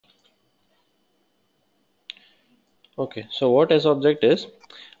Okay, so what S object is?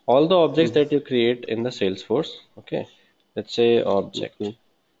 All the objects that you create in the Salesforce. Okay, let's say object. Okay.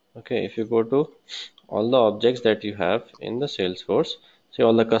 Okay, if you go to all the objects that you have in the Salesforce, say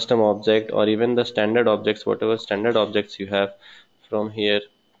all the custom object or even the standard objects, whatever standard objects you have from here.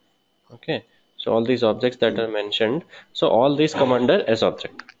 Okay, so all these objects that Mm. are mentioned, so all these come under S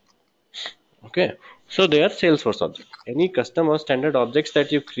object. Okay, so they are Salesforce object. Any custom or standard objects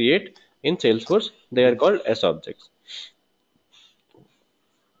that you create in Salesforce, they are called S objects.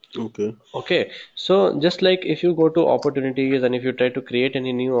 Okay. Okay, so just like if you go to opportunities and if you try to create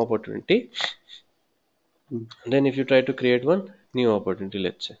any new opportunity, Mm. then if you try to create one new opportunity,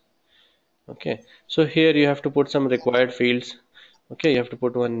 let's say. Okay, so here you have to put some required fields. Okay, you have to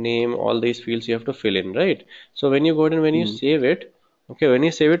put one name, all these fields you have to fill in, right? So when you go and when you Mm. save it, okay, when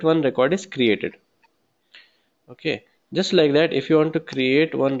you save it, one record is created. Okay, just like that, if you want to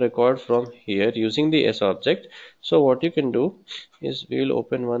create one record from here using the S object, so what you can do is we will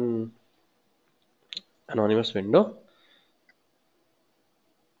open one anonymous window.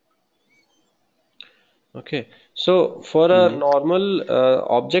 Okay, so for a Mm. normal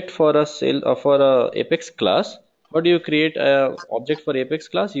object for a sale for a Apex class, how do you create a object for Apex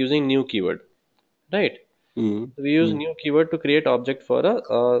class using new keyword, right? Mm. We use Mm. new keyword to create object for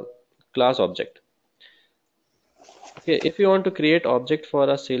a class object. Okay, if you want to create object for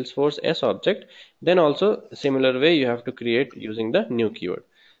a Salesforce S object, then also similar way you have to create using the new keyword.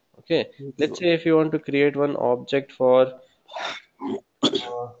 Okay, let's say if you want to create one object for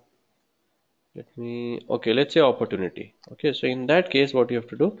let's say opportunity. Okay, so in that case, what you have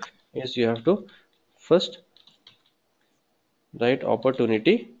to do is you have to first write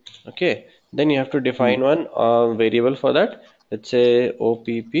opportunity. Okay, then you have to define Mm. one variable for that. Let's say opp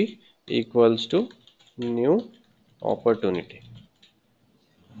equals to new opportunity.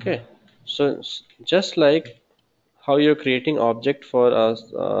 Okay, so just like how you're creating object for a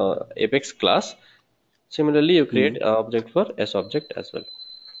Apex class, similarly you create Mm. a object for S object as well.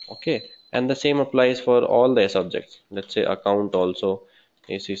 Okay, and the same applies for all the S objects. Let's say account also,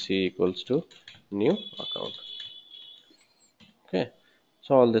 ACC equals to new account. Okay,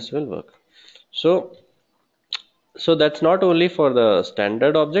 so all this will work. So so that's not only for the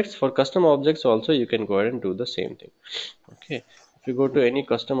standard objects, for custom objects also you can go ahead and do the same thing. Okay, if you go to any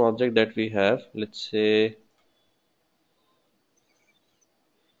custom object that we have, let's say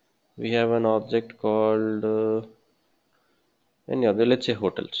we have an object called any object, let's say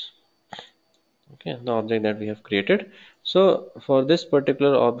hotels. Okay, the object that we have created. So for this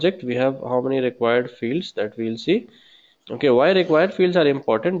particular object we have how many required fields that we'll see. Okay, why required fields are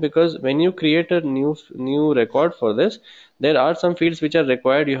important? Because when you create a new record for this, there are some fields which are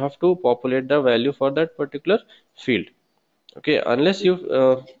required. You have to populate the value for that particular field. Okay, unless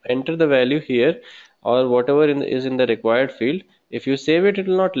you enter the value here or whatever is in the required field, if you save it, it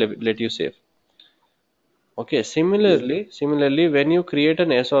will not let you save. Okay, Yeah. similarly, when you create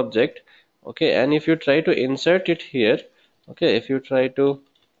an S object, okay, and if you try to insert it here, okay, if you try to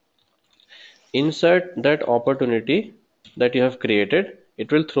insert that opportunity that you have created,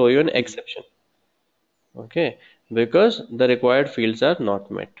 it will throw you an Mm. exception. Okay, because the required fields are not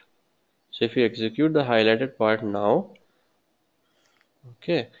met. So if you execute the highlighted part now,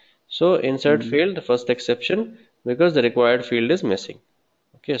 okay, so insert Mm. failed, the first exception, because the required field is missing.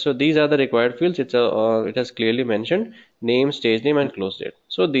 Okay, so these are the required fields. It has clearly mentioned name, stage name, and close date.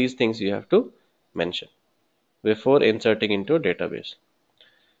 So these things you have to mention before inserting into a database.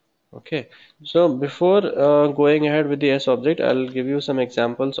 Okay, so before going ahead with the S object, I'll give you some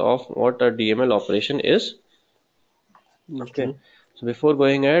examples of what a DML operation is. Okay, Okay. so before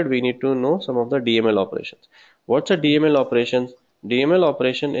going ahead, we need to know some of the DML operations. What's a DML operation? DML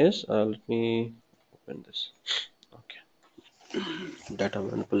operation is, let me open this. Okay, Data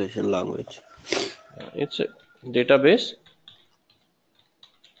manipulation language. it's a database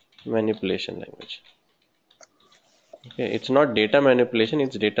manipulation language. Okay, it's not data manipulation,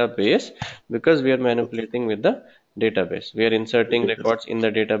 it's database because we are Okay. manipulating with the database. We are inserting Data. records in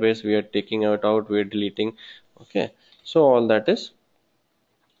the database, we are taking out, we are deleting. Okay, so all that is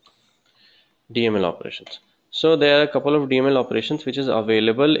DML operations. So there are a couple of DML operations which is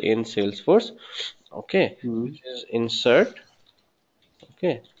available in Salesforce. Okay, Mm. which is insert,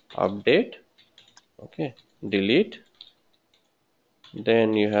 okay, update, okay, delete,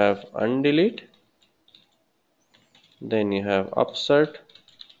 then you have undelete, then you have upsert.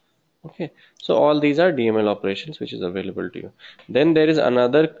 Okay, so all these are DML operations which is available to you. Then there is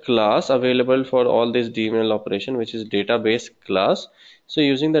another class available for all these DML operation which is database class. So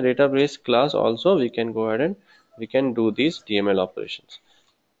using the database class also we can go ahead and we can do these DML operations.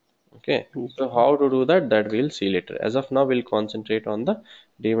 Okay, so Okay. how to do that, that we'll see later. As of now, we'll concentrate on the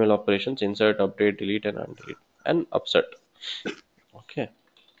DML operations: insert, update, delete, and undelete, and upsert. Okay,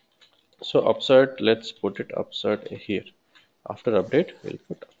 so upsert, let's put it upsert here. After update, we'll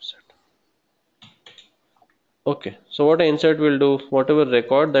put upsert. Okay, so what insert will do, whatever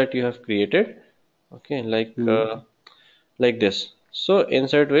record that you have created, okay, Hmm. like this. So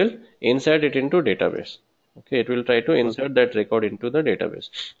insert will insert it into database. Okay, it will try to Okay. insert that record into the database.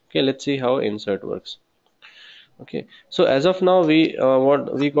 Okay, let's see how insert works. Okay, so as of now,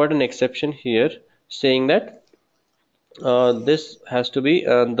 we got an exception here saying that this has to be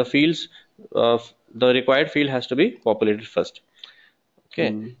the fields, the required field has to be populated first.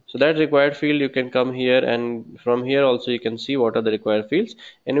 Okay, Hmm. so that required field, you can come here, and from here also you can see what are the required fields.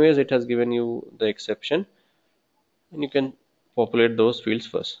 Anyways, it has given you the exception, and you can populate those fields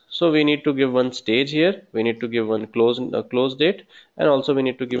first. So we need to give one stage here, we need to give one close date, and also we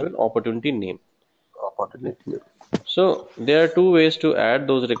need to give Yeah. an opportunity name. Okay. Opportunity. So there are two ways to add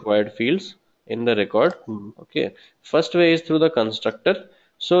those required fields in the record. Hmm. Okay, first way is through the constructor.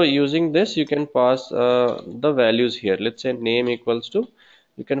 So using this, you can pass the values here. Let's say name equals to,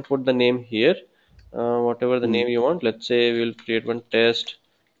 you can put the name here, whatever the Hmm. name you want. Let's say we'll create one test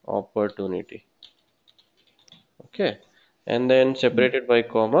opportunity. Okay, and then Hmm. separated by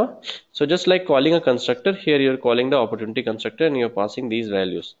comma. So just like calling a constructor, here you're calling the opportunity constructor and you're passing these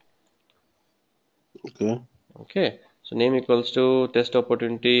values. Okay. Okay, so name equals to test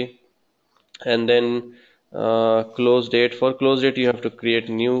opportunity, and then close date. For close date, you have to create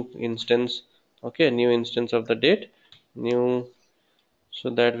new instance. Okay, new instance of the date, new. So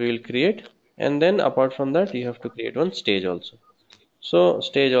that we will create, and then apart from that, you have to create one stage also. So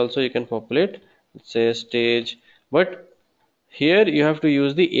stage also you can populate. Let's say stage, but here you have to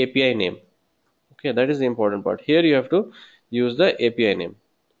use the API name. Okay, that is the important part. Here you have to use the API name.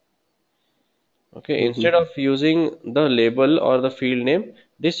 Okay, Hmm. instead of using the label or the field name,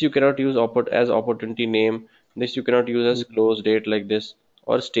 this you cannot use as opportunity name. This you cannot use as close date like this,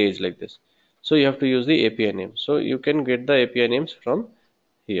 or stage like this. So you have to use the API name. So you can get the API names from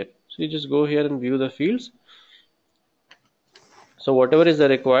here. So you just go here and view the fields. So whatever is the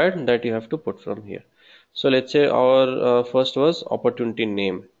required, that you have to put from here. So let's say our first was opportunity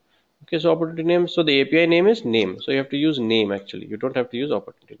name. Okay, so opportunity name. So the API name is name. So you have to use name actually. You don't have to use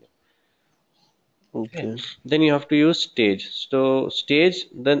opportunity name. Okay, Okay. then you have to use stage. So stage,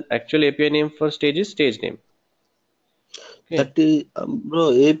 the actual API name for stage is stage name. Okay, That is,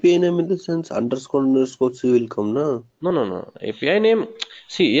 bro, API name in the sense underscore C will come, na? no. API name.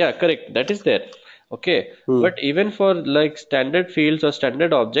 See, yeah, correct. That is there. Okay, Hmm. but even for like standard fields or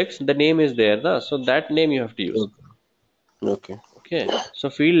standard objects, the name is there, na? So that name you have to use. Okay. Okay. Okay, so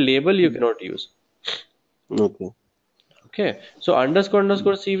field label you Hmm. cannot use. Okay. Okay, so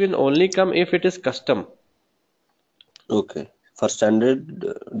underscore C will only come if it is custom. Okay. For standard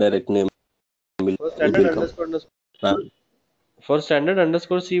direct name For it standard will come. underscore Right. For standard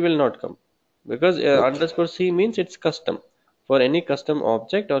underscore C will not come, because Okay. underscore C means it's custom. For any custom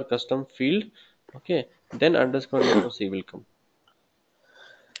object or custom field, okay, then underscore C will come.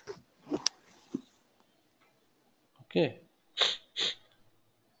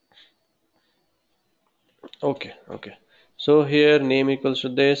 Okay, okay. So here name equals to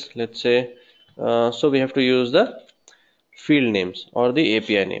this. Let's say, so we have to use the field names or the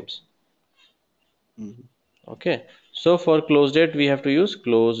API names. Mhm. Okay, so for close date we have to use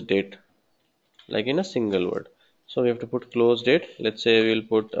close date, like in a single word. So we have to put close date. Let's say we'll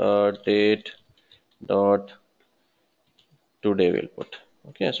put date dot today, we'll put.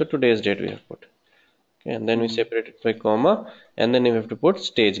 Okay, so today's date we have put. Okay, and then we Mhm. separate it by comma, and then you have to put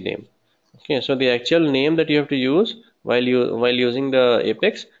stage name. Okay, so the actual name that you have to use while using the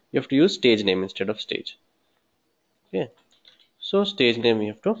apex, you have to use stage name instead of stage. Okay, so stage name you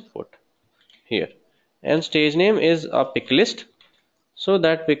have to put here, and stage name is a pick list. So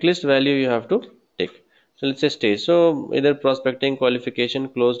that pick list value you have to take. So let's say stage, so either prospecting, qualification,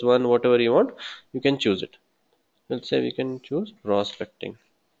 closed one, whatever you want, you can choose it. Let's say we can choose prospecting.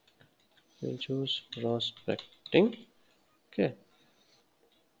 We'll choose prospecting. Okay,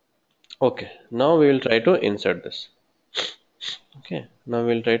 okay, now we will try to insert this. Okay, now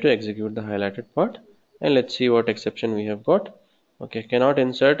we'll try to execute the highlighted part, and let's see what exception we have got. Okay, cannot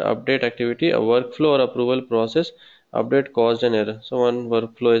insert update activity, a workflow or approval process. Update caused an error. So one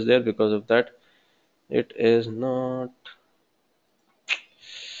workflow is there, because of that it is not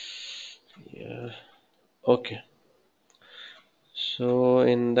here. Okay, so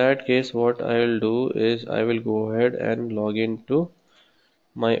in that case, what I will do is I will go ahead and log into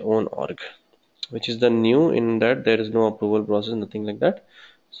my own org, which is the new, in that there is no approval process, nothing like that.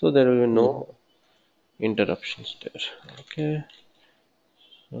 so there will be Hmm. no interruptions there. Okay,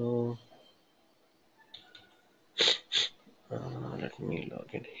 so let me log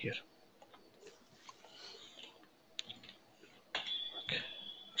in here.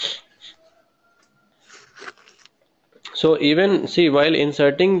 So even see, while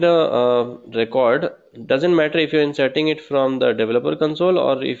inserting the record, doesn't matter if you're inserting it from the developer console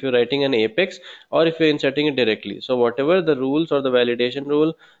or if you're writing an Apex or if you're inserting it directly. So whatever the rules or the validation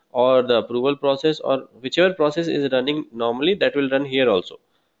rule or the approval process or whichever process is running normally, that will run here also.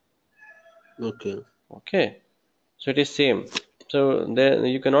 Okay. Okay, so it is same. So there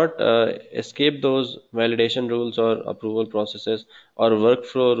you cannot escape those validation rules or approval processes or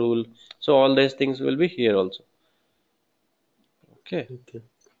workflow rule. So all these things will be here also. Okay. Okay.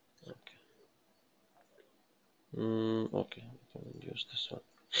 Okay, I can use this one.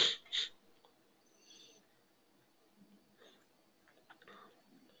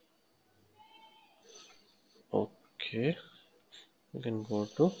 Okay, we can go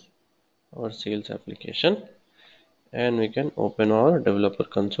to our sales application and we can open our developer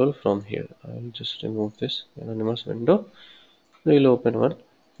console from here. I'll just remove this anonymous window. We'll open one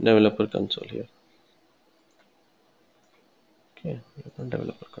developer console here. Okay, open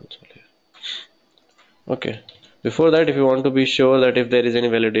developer console here. Okay, before that, if you want to be sure that if there is any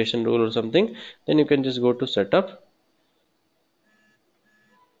validation rule or something, then you can just go to setup,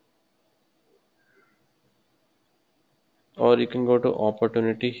 or you can go to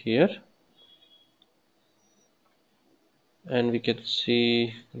opportunity here and we can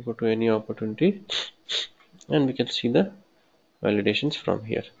see, go to any opportunity and we can see the validations from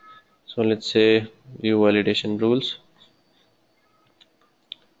here. So let's say view validation rules.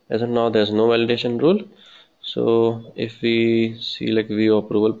 As of now, there's no validation rule. So if we see like view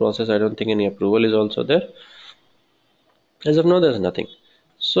approval process, I don't think any approval is also there. As of now, there's nothing.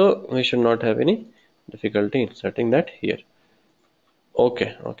 So we should not have any difficulty inserting that here.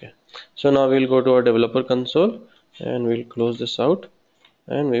 Okay, okay. So now we'll go to our developer console and we'll close this out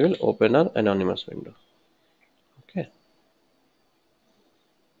and we will open our anonymous window. Okay.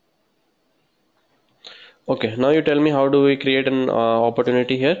 Okay, now you tell me how do we create an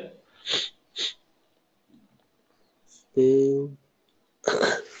opportunity here? Same.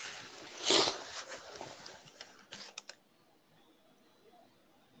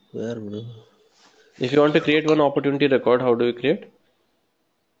 Where, bro? If you want to create one opportunity record, how do you create?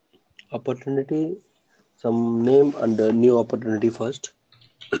 Opportunity. Some name and a new opportunity first.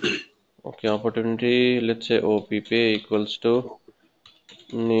 Okay, opportunity, let's say OPP equals to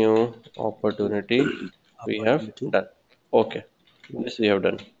new opportunity. We have Opportunity. done. Okay, this we have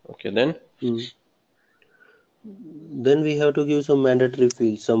done. Okay, then. Hmm. Then we have to give some mandatory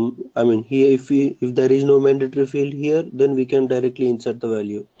field. Some, I mean, here if there is no mandatory field here, then we can directly insert the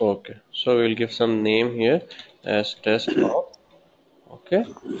value. Okay, so we'll give some name here as test op. Okay,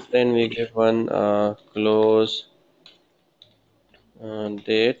 then we give one close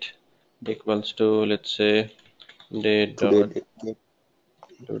date equals to, let's say, date Today, dot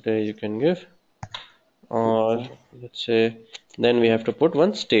today you can give, or let's say, then we have to put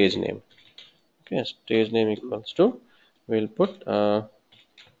one stage name. Okay, stage name equals to, we'll put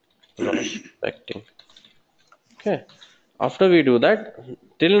prospecting. Okay, after we do that,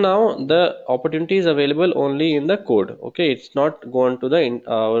 till now the opportunity is available only in the code. Okay, it's not gone to the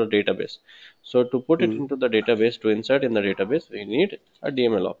our database. So to put it hmm. into the database, to insert in the database, we need a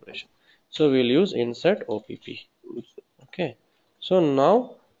DML operation. So we'll use insert opp. Okay, so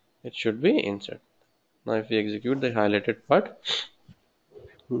now it should be insert. Now if we execute the highlighted part,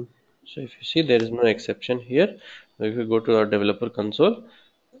 Hmm. so if you see there is no exception here. If we go to our developer console,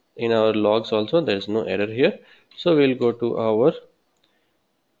 in our logs also there is no error here. So we'll go to our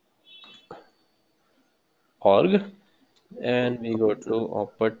org and we go to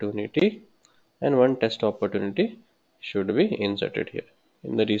opportunity and one test opportunity should be inserted here.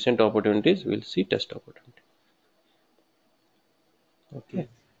 In the recent opportunities, we'll see test opportunity. Okay.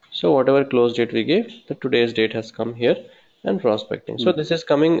 So whatever close date we gave, the today's date has come here and prospecting. So Hmm. this is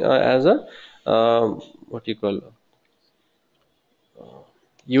coming as a what you call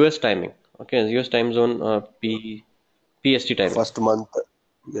US timing. Okay, US time zone PST timing. First month.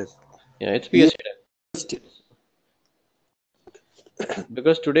 Yes. Yeah, it's Yes. PST time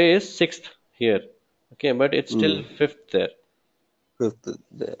because today is 6th here. Okay, but it's still Hmm. 5th there. Fifth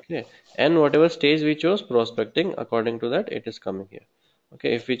there. Okay, and whatever stage we chose prospecting, according to that it is coming here.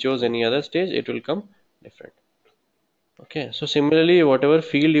 Okay, if we chose any other stage, it will come different. Okay, so similarly whatever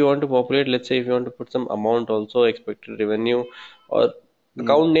field you want to populate, let's say if you want to put some amount also, expected revenue, or Mm.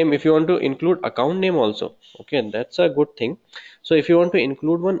 account name, if you want to include account name also, okay, that's a good thing. So if you want to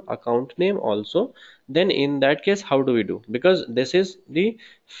include one account name also, then in that case how do we do? Because this is the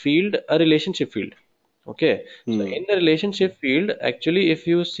field, a relationship field. Okay, so Mm. in the relationship field, actually if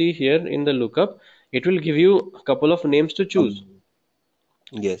you see here in the lookup, it will give you a couple of names to choose.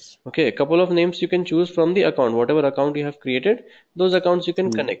 Um, yes. Okay, a couple of names you can choose from the account, whatever account you have created, those accounts you can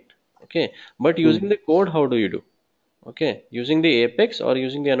Mm. connect. Okay, but using Mm. the code, how do you do? Okay, using the Apex or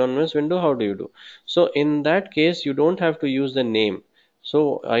using the anonymous window, how do you do? So in that case, you don't have to use the name.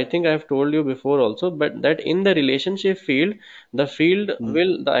 So I think I have told you before also, but that in the relationship field, the field Mm.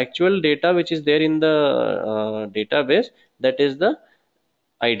 will, the actual data which is there in the database, that is the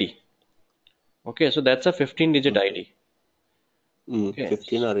ID. Okay, so that's a 15 digit Okay. ID. Mm. Okay,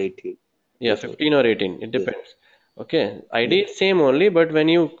 15 or 18. yeah, Both are. 15 or 18, it Yes. depends. Okay, ID Yes. is same only, but when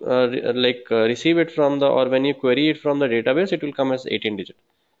you receive it from the, or when you query it from the database, it will come as 18 digit.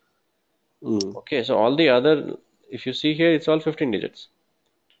 Mm. Okay, so all the other, if you see here, it's all 15 digits.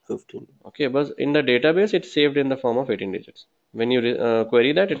 15. Okay, but in the database, it's saved in the form of 18 digits. When you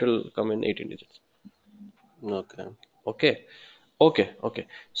query that, it will come in 18 digits. Okay. Okay, okay.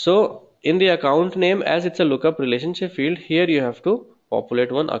 So in the account name, as it's a lookup relationship field, here you have to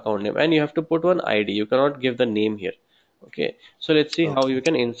populate one account name and you have to put one ID. You cannot give the name here. Okay, so let's see how Okay. you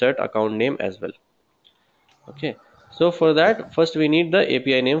can insert account name as well. Okay, so for that, first we need the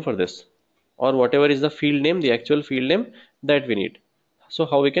API name for this, or whatever is the field name, the actual field name that we need. So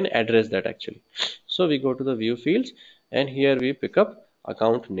how we can address that actually? So we go to the view fields and here we pick up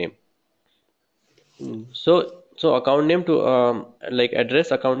account name. Mm. So account name to like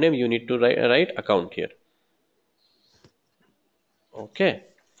address account name, you need to write account here. Okay.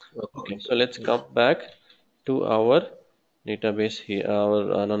 Okay, Account. so let's Yes. come back to our database here, our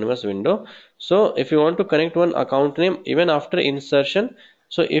anonymous window. So if you want to connect one account name even after insertion,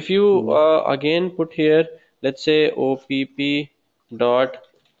 so if you Mm. again put here, let's say OPP dot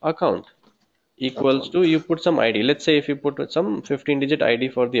account equals to, Account. you put some ID. Let's say if you put some 15 digit ID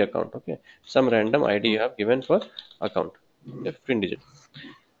for the account, okay, some random ID you Mm. have given for account, okay, 15 digit.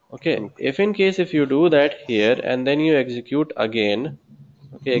 Okay, Okay. if in case if you do that here and then you execute again,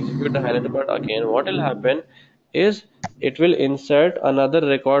 okay, execute the highlighted part again, what will happen is it will insert another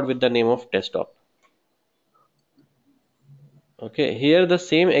record with the name of desktop. Okay, here the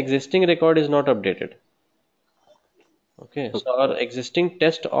same existing record is not updated. Okay, so our existing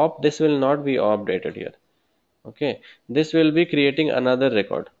test op, this will not be updated here. Okay, this will be creating another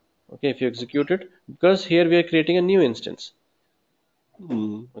record. Okay, if you execute it, because here we are creating a new instance.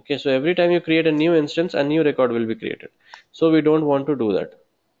 Mm. Okay, so every time you create a new instance, a new record will be created. So we don't want to do that.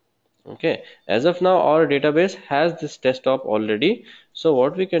 Okay, as of now, our database has this test op already. So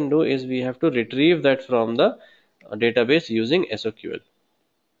what we can do is we have to retrieve that from the database using SOQL.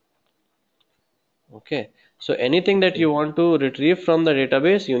 Okay, so anything that Okay. you want to retrieve from the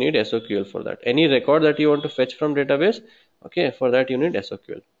database, you need SOQL for that. Any record that you want to fetch from database, okay, for that you need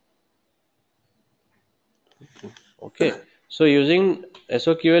SOQL. Okay, so using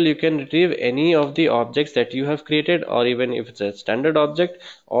SOQL, you can retrieve any of the objects that you have created, or even if it's a standard object,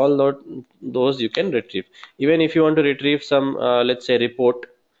 all those you can retrieve. Even if you want to retrieve some, let's say, report,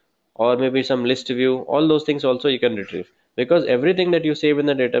 or maybe some list view, all those things also you can retrieve. Because everything that you save in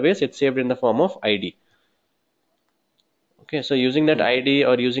the database, it's saved in the form of ID. Okay, so using that Okay. ID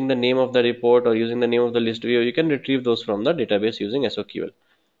or using the name of the report or using the name of the list view, you can retrieve those from the database using SOQL.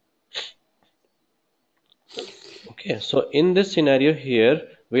 Okay, so in this scenario here,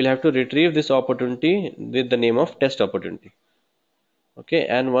 we'll have to retrieve this opportunity with the name of test opportunity. Okay,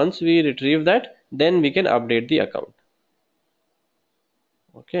 and once we retrieve that, then we can update the account.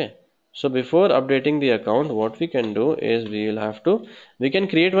 Okay, so before updating the account, what we can do is we can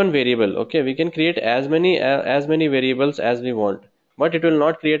create one variable. Okay, we can create as many variables as we want, but it will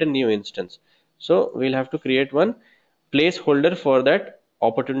not create a new instance. So we'll have to create one placeholder for that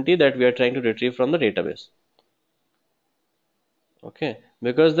opportunity that we are trying to retrieve from the database. Okay,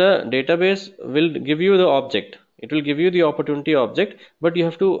 because the database will give you the object. It will give you the opportunity object, but you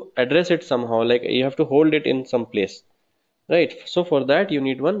have to address it somehow, like you have to hold it in some place, right? So for that, you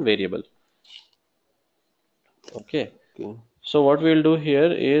need one variable. Okay, Okay. so what we will do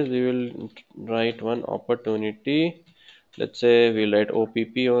here is we will write one opportunity. Let's say we'll write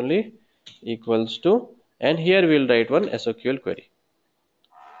OPP only equals to, and here we'll write one SOQL query.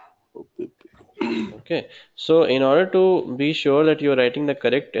 Okay. Okay, so in order to be sure that you're writing the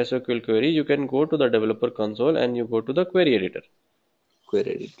correct SOQL query, you can go to the developer console and you go to the query editor.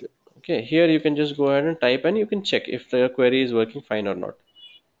 Query editor. Okay, here you can just go ahead and type and you can check if the query is working fine or not.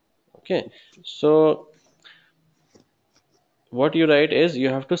 Okay, so what you write is you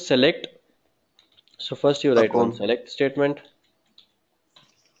have to select. So first you write one account select statement,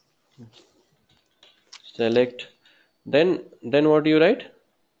 select, then what do you write?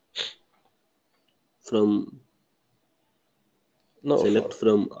 from No, select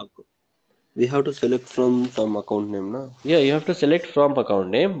from we have to select from some account name, na? yeah, you have to select from account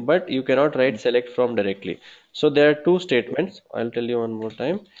name, but you cannot write select from directly. So there are two statements. I'll tell you one more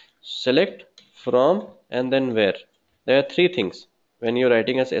time. Select from and then where. There are three things. When you're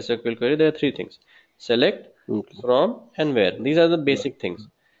writing a SQL query, there are three things. Select, Okay. from, and where. These are the Right. basic things.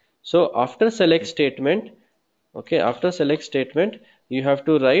 So after select statement, okay, after select statement, you have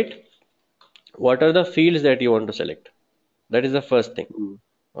to write what are the fields that you want to select. That is the first thing. Mm.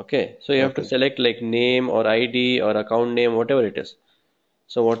 Okay, so you have to Okay. select like name or ID or account name, whatever it is.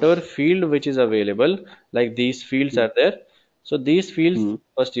 So whatever field which is available, like these fields Mm. are there. So these fields Mm.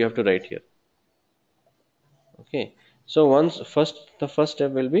 first you have to write here. Okay. So once first the first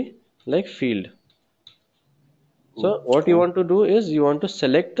step will be like field. Mm. So what you And want to do is you want to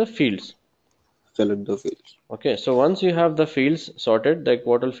select the fields. select the fields. Okay. So once you have the fields sorted, like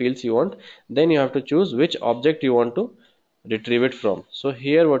what all fields you want, then you have to choose which object you want to retrieve it from. So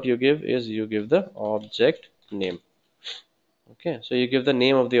here what you give is you give the object name. Okay. So you give the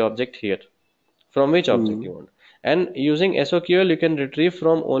name of the object here. From which object you Mm. want. And using SOQL, you can retrieve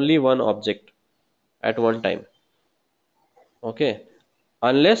from only one object at one time. Okay,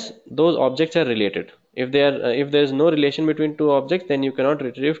 unless those objects are related. If there is no relation between two objects, then you cannot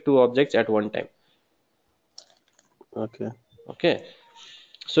retrieve two objects at one time. Okay. Okay,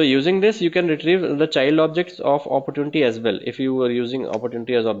 so using this, you can retrieve the child objects of opportunity as well. If you were using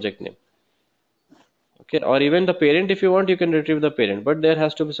opportunity as object name. Okay, or even the parent, if you want, you can retrieve the parent, but there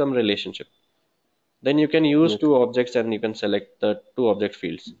has to be some relationship. Then you can use Okay. two objects and you can select the two object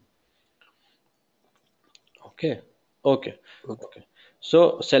fields. Okay. Okay. Okay. Okay.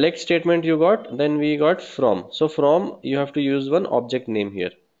 So select statement you got, then we got from. So from you have to use one object name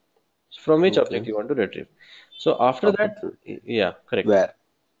here. From which Okay. object you want to retrieve. So after that, Opportunity. yeah, correct. Where?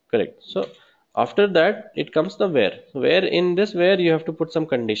 Correct. So after that it comes the where. Where in this where you have to put some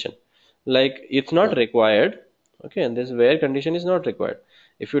condition. Like it's not Okay. required. Okay, and this where condition is not required.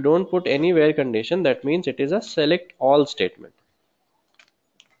 If you don't put any where condition, that means it is a select all statement.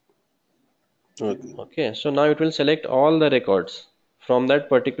 Okay. Okay, so now it will select all the records from that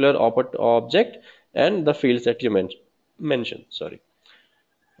particular object and the fields that you mentioned. Sorry.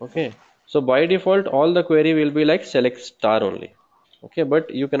 Okay, so by default, all the query will be like select star only. Okay, but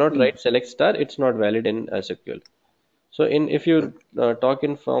you cannot Mm. write select star; it's not valid in SQL. So in if you talk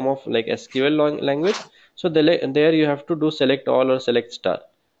in form of like SQL language, so there you have to do select all or select star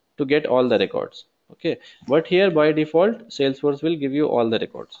to get all the records. Okay, but here by default, Salesforce will give you all the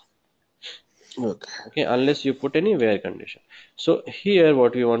records. Okay. Okay, unless you put any where condition. So here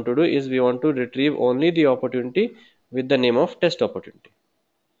what we want to do is we want to retrieve only the opportunity with the name of test opportunity.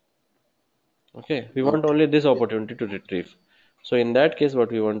 Okay, we want Okay. only this opportunity to retrieve. So in that case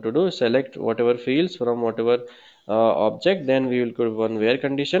what we want to do is select whatever fields from whatever object, then we will put one where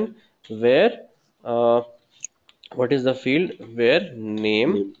condition where uh, what is the field where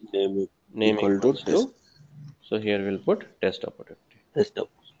name Name name equal to equals test. to, so here we'll put test opportunity. Test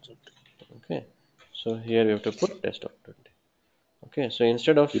opportunity. Okay, so here we have to put test opportunity. Okay, so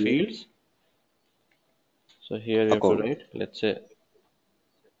instead of Here fields, so here we have to account. write, let's say,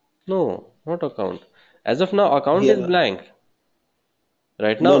 no, not account. As of now, account is Here blank.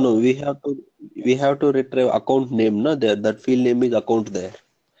 Right no, now, no, we have to retrieve account name, na? There that field name is account there.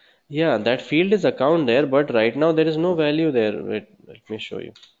 yeah, that field is account there, but right now there is no value there. Wait, let me show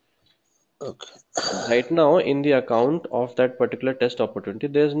you. Okay. Right now, in the account of that particular test opportunity,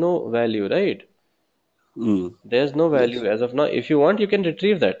 there's no value, right? Mm. There's no Yes. value as of now. If you want, you can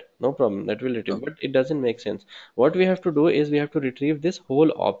retrieve that. No problem. That will retrieve, Okay. but it doesn't make sense. What we have to do is we have to retrieve this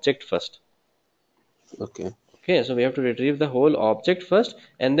whole object first. Okay. Okay, so we have to retrieve the whole object first,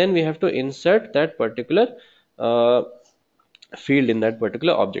 and then we have to insert that particular uh, field in that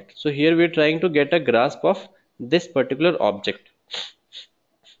particular object. So here we are trying to get a grasp of this particular object.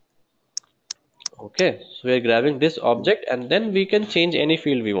 Okay, so we are grabbing this object and then we can change any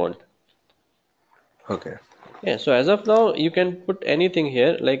field we want. Okay. Okay, so as of now, you can put anything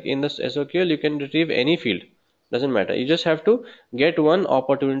here, like in this SOQL, you can retrieve any field. Doesn't matter. You just have to get one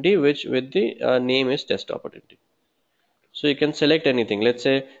opportunity which with the name is test opportunity. So you can select anything. Let's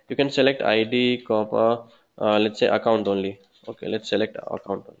say you can select ID, comma, let's say account only. Okay, let's select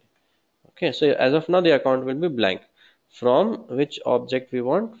account only. Okay, so as of now, the account will be blank. From which object we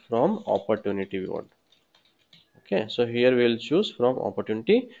want? From opportunity we want. Okay, so here we will choose from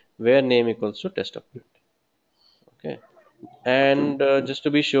opportunity where name equals to test opportunity. Okay, and just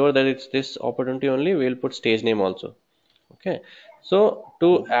to be sure that it's this opportunity only, we'll put stage name also. Okay, so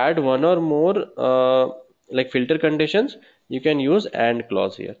to add one or more like filter conditions, you can use and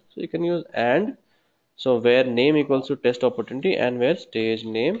clause here. So you can use and, so where name equals to test opportunity and where stage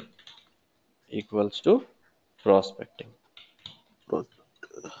name equals to prospecting,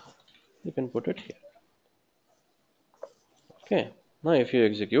 you can put it here. Okay, now if you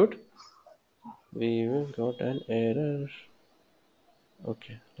execute, we will got an error.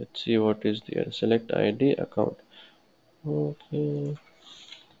 Okay, let's see what is there. Select ID account. Okay.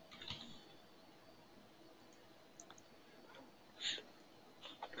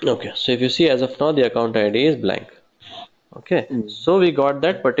 Okay, so if you see, as of now the account ID is blank. Okay, Mm. so we got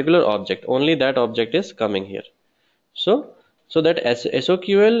that particular object, only that object is coming here. So that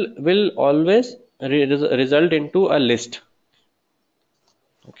SOQL will always result into a list.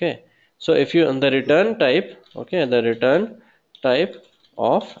 Okay, so if you on the return type, okay, the return type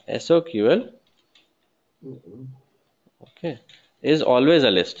of SOQL, okay, is always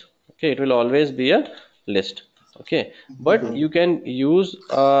a list. Okay, it will always be a list. Okay, but you can use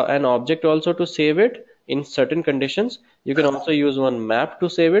an object also to save it in certain conditions. You can also use one map to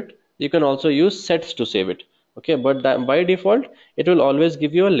save it. You can also use sets to save it. Okay, but that, by default it will always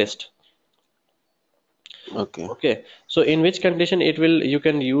give you a list. Okay. Okay, so in which condition it will, you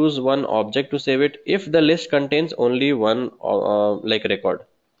can use one object to save it if the list contains only one like record.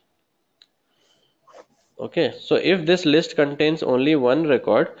 Okay, so if this list contains only one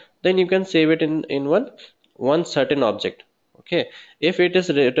record, then you can save it in one certain object. Okay, if it is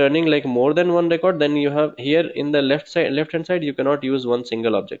returning like more than one record, then you have here in the left hand side, you cannot use one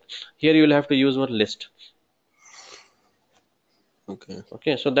single object. Here you will have to use one list. Okay.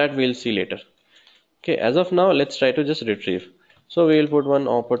 Okay, so that we'll see later. Okay, as of now, let's try to just retrieve. So we will put one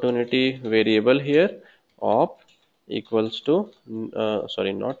opportunity variable here, op equals to,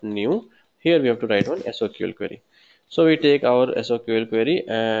 sorry, not new. Here we have to write one SOQL query. So we take our SOQL query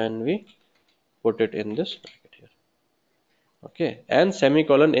and we put it in this bracket here. Okay, and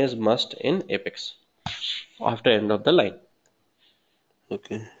semicolon is must in Apex after end of the line.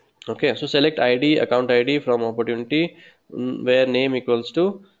 Okay. Okay, so select ID, account ID from opportunity, where name equals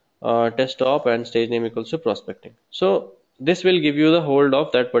to test op and stage name equals to prospecting. So this will give you the hold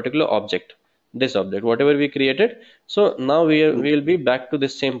of that particular object, this object, whatever we created. So now Mm. we will be back to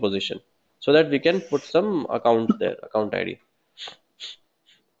this same position so that we can put some account there, account ID.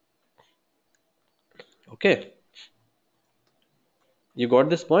 Okay, you got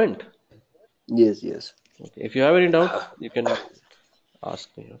this point? Yes, yes. Okay, if you have any doubt, you can ask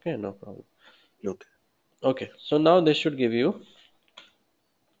me. Okay, no problem. Okay. Okay, so now this should give you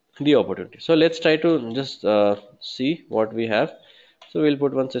the opportunity. So let's try to just see what we have. So we'll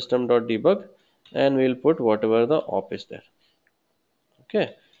put one system.debug and we'll put whatever the op is there.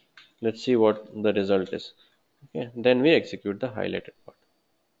 Okay, let's see what the result is. Okay, then we execute the highlighted part.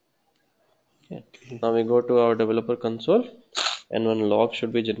 Okay, Okay. now we go to our developer console and one log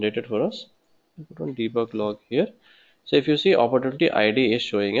should be generated for us. We put one debug log here. So if you see, opportunity ID is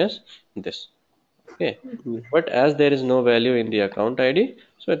showing us this. Okay, Mm. but as there is no value in the account ID,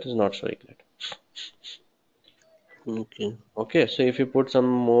 so it is not showing that. Okay. Okay, so if you put some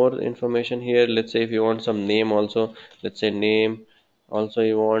more information here, let's say if you want some name also, let's say name also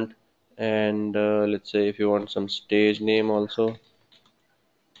you want, and let's say if you want some stage name also.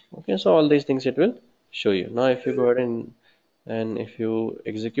 Okay, so all these things it will show you. Now if you go ahead and if you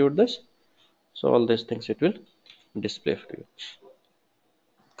execute this, so all these things it will display for you.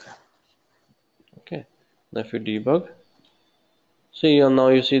 Okay, now if you debug, so now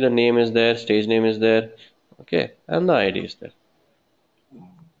you see the name is there, stage name is there, okay, and the ID is there.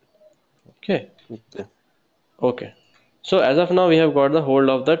 Okay. Okay. Okay. So as of now, we have got the hold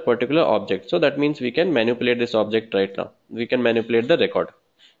of that particular object. So that means we can manipulate this object right now. We can manipulate the record.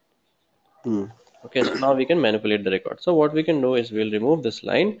 Mm. Okay, so now we can manipulate the record. So what we can do is we'll remove this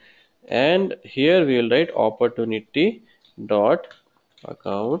line and here we will write opportunity dot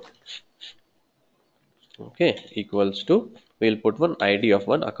account, okay, equals to, we'll put one ID of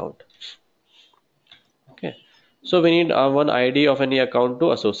one account. Okay. So we need one ID of any account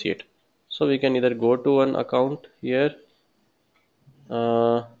to associate. So we can either go to one account here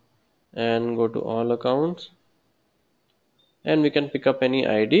uh, and go to all accounts and we can pick up any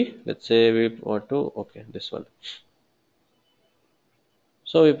ID. Let's say we want to, okay, this one.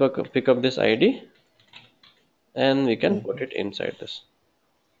 So we pick up this ID and we can put it inside this.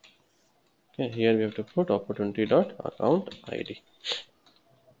 Okay, here we have to put opportunity dot account ID.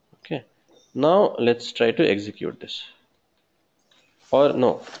 Okay, now let's try to execute this. Or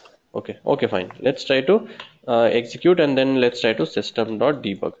no, okay, fine. Let's try to execute, and then let's try to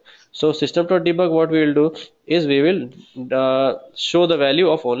system.debug. So system.debug, what we will do is we will show the value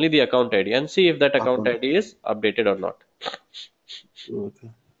of only the account ID and see if that account Account. ID is updated or not. Okay.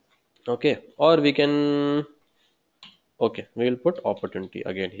 Okay, or we can, okay, we will put opportunity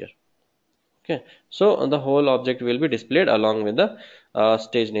again here. Okay, so the whole object will be displayed along with the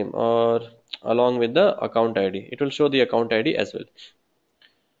stage name, or along with the account ID. It will show the account ID as well.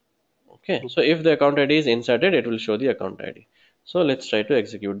 Okay, so if the account ID is inserted, it will show the account ID. So let's try to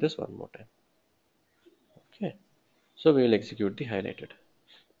execute this one more time. Okay, so we will execute the highlighted.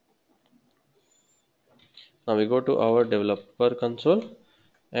 Now we go to our developer console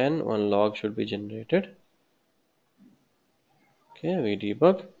and one log should be generated. Okay, we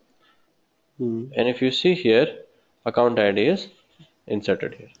debug, Hmm. and if you see here, account ID is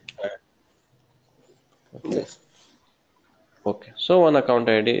inserted here. Okay, Yes. okay, so one account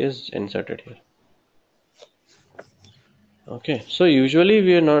ID is inserted here. Okay, so usually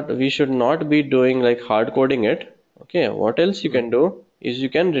we should not be doing like hard coding it. Okay, what else you Hmm. can do is you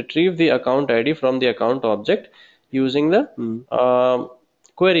can retrieve the account ID from the account object using the Hmm.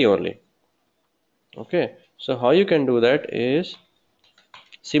 query only. Okay, so how you can do that is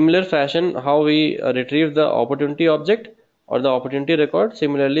similar fashion how we retrieve the opportunity object or the opportunity record.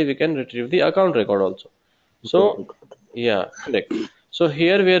 Similarly, we can retrieve the account record also. Account So record. yeah, correct. So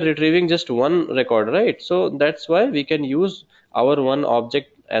here we are retrieving just one record, right? So that's why we can use our one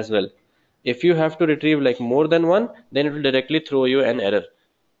object as well. If you have to retrieve like more than one, then it will directly throw you an error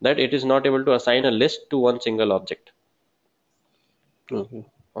that it is not able to assign a list to one single object. Okay.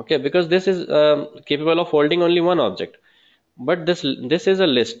 Okay, because this is capable of holding only one object. But this is a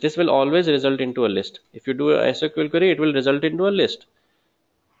list. This will always result into a list. If you do a SQL query, it will result into a list.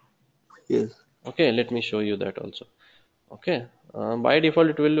 Yes. Okay, let me show you that also. Okay, by default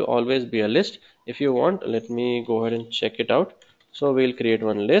it will always be a list. If you want, let me go ahead and check it out. So we'll create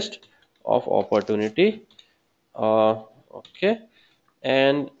one list of opportunity. Okay,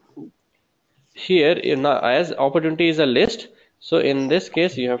 and here as opportunity is a list, so in this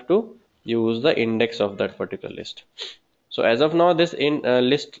case you have to use the index of that particular list. So as of now, this in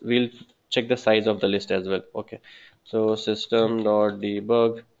list we'll check the size of the list as well. Okay, so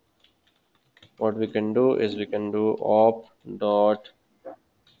system.debug. What we can do is we can do op dot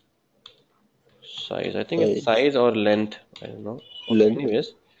size. I think it's Size. size or length. I don't know. Okay, Length.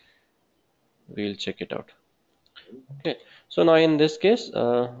 anyways, we'll check it out. Okay, so now in this case,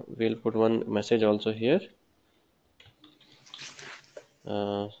 we'll put one message also here.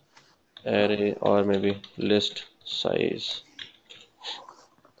 Uh, Array or maybe list size.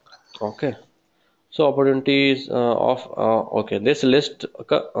 Okay. So opportunities of okay, this list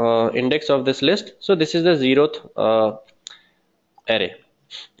index of this list. So this is the zeroth array.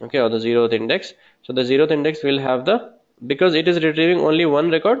 Okay, or the zeroth index. So the zeroth index will have the, because it is retrieving only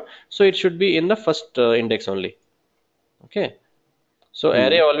one record, so it should be in the first index only. Okay, so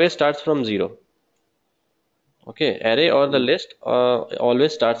array Hmm. always starts from zero. Okay, array or the Hmm. list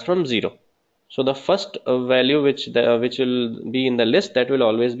always starts from zero. So the first value which will be in the list, that will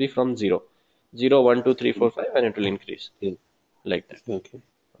always be from zero. 0, 1, 2, 3, 4, 5, and it will increase Yes. like that. Okay.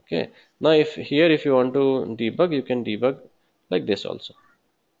 Okay, now if you want to debug, you can debug like this also.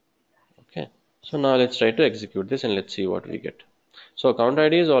 Okay, so now let's try to execute this and let's see what we get. So account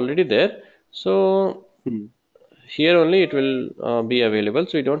ID is already there, so Hmm. here only it will be available,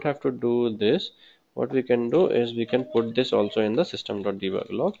 so you don't have to do this. What we can do is we can put this also in the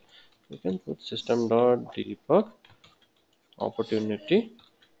system.debug log. We can put system.debug opportunity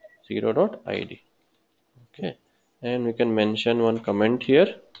 0.id. Okay, and we can mention one comment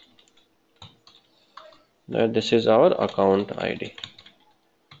here that this is our account ID.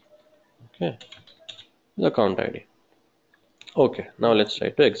 Okay, the account ID. Okay, now let's try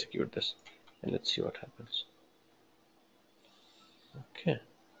to execute this and let's see what happens. Okay,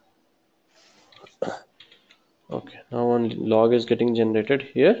 okay, now one log is getting generated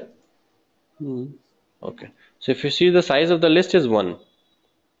here. Hmm. Okay, so if you see, the size of the list is 1.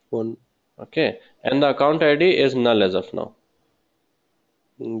 One. Okay, and the account ID is null as of now.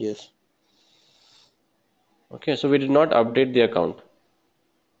 Yes. Okay, so we did not update the account.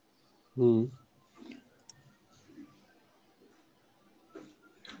 Hmm.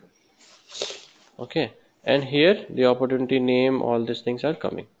 Okay, and here the opportunity name, all these things are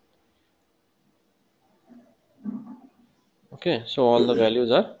coming. Okay, so all the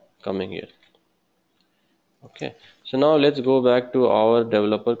values are coming here. Okay, so now let's go back to our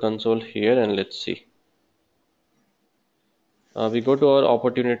developer console here and let's see. We go to our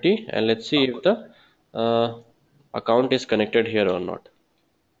opportunity and let's see if the uh, account is connected here or not.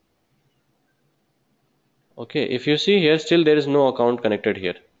 Okay, if you see here, still there is no account connected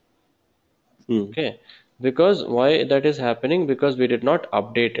here. Hmm. Okay, because why that is happening? Because we did not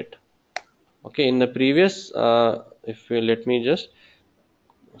update it. Okay, in the previous, if you let me just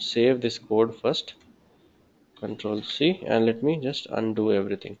save this code first, Control C, and let me just undo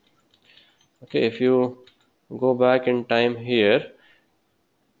everything. Okay, if you go back in time here,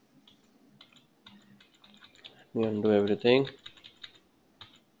 let me undo everything.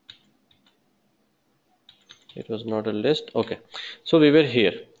 It was not a list. Okay, so we were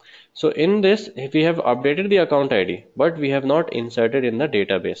here. So in this, if we have updated the account ID, but we have not inserted in the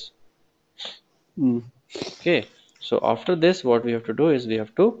database. Hmm. Okay, so after this, what we have to do is we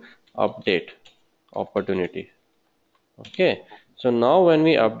have to update opportunity. Okay, so now when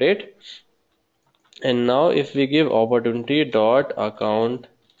we update, and now if we give opportunity dot account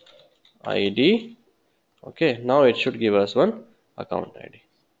ID, okay, now it should give us one account ID.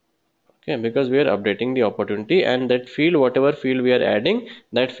 Okay, because we are updating the opportunity, and that field, whatever field we are adding,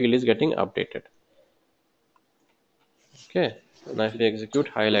 that field is getting updated. Okay, now if we execute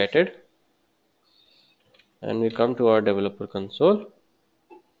highlighted and we come to our developer console,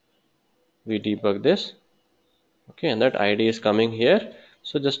 we debug this. Okay, and that ID is coming here.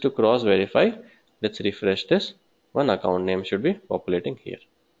 So just to cross verify, let's refresh this. One account name should be populating here.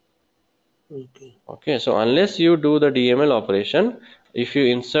 Okay. Okay, so unless you do the DML operation, if you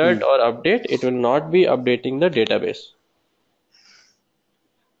insert Hmm. or update, it will not be updating the database.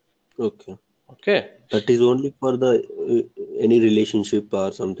 Okay. Okay, That is only for the any relationship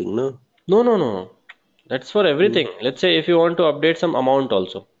or something, no? no, no, no, no. That's for Hmm. everything. Let's say if you want to update some amount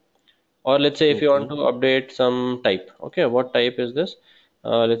also, or let's say if you want Okay. to update some type. Okay, what type is this?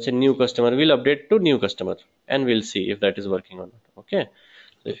 Let's say new customer. We'll update to new customer, and we'll see if that is working or not. Okay,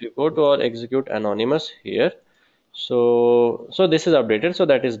 so if you go to our execute anonymous here, so this is updated, so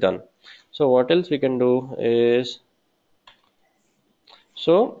that is done. So what else we can do is,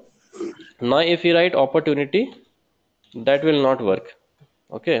 so now if you write opportunity, that will not work.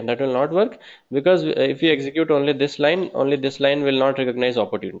 Okay, that will not work because if you execute only this line will not recognize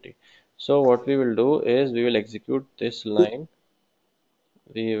opportunity. So what we will do is we will execute this line,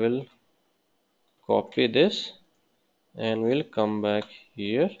 we will copy this, and we'll come back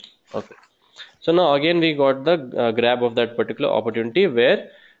here. Okay, so now again we got the grab of that particular opportunity where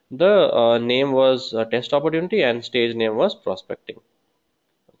the name was test opportunity and stage name was prospecting.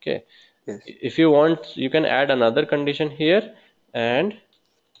 Okay, Yes. if you want, you can add another condition here, and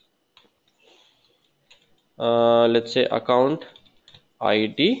let's say account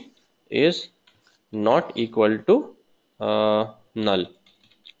ID is not equal to null.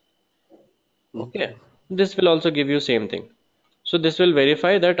 Okay, Okay. this will also give you same thing. So this will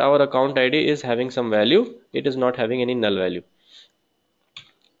verify that our account ID is having some value, it is not having any null value.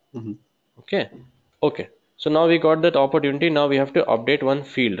 Hmm. Okay, okay, so now we got that opportunity. Now we have to update one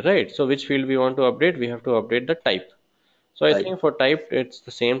field, right? So which field we want to update? We have to update the type. So I Type. think for type it's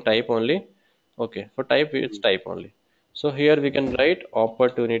the same type only. Okay, for type it's type only. So here we can write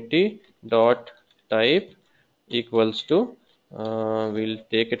opportunity dot type equals to, we'll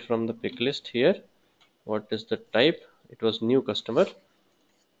take it from the pick list here. What is the type? It was new customer.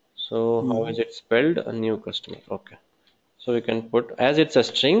 So how Hmm. is it spelled? A new customer. Okay. So we can put, as it's a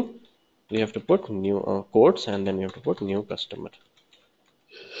string, we have to put new quotes, and then we have to put new customer.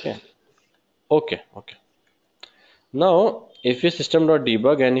 Okay. Okay. Okay. Now, if you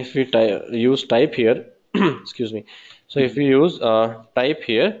system.debug and if we use type here, excuse me. So if we use type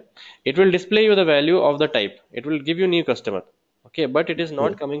here, it will display you the value of the type. It will give you new customer. Okay, but it is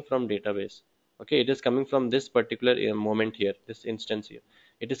not Yes. coming from database. Okay, it is coming from this particular moment here, this instance here.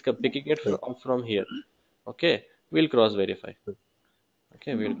 It is picking it Yes. from here. Okay, we'll cross verify.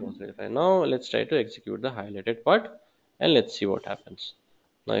 Okay, we'll cross verify. Now let's try to execute the highlighted part and let's see what happens.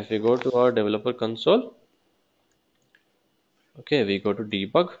 Now if we go to our developer console, okay, we go to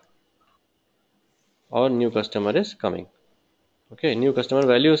debug. Our new customer is coming. Okay, new customer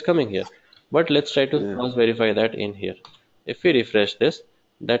value is coming here, but let's try to Yeah. cross verify that in here. If we refresh this,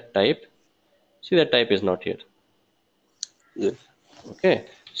 that type, see that type is not here. Yes. Okay,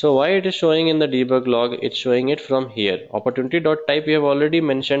 so why it is showing in the debug log? It's showing it from here. Opportunity.type we have already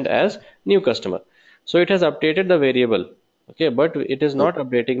mentioned as new customer, so it has updated the variable. Okay, but it is not Okay.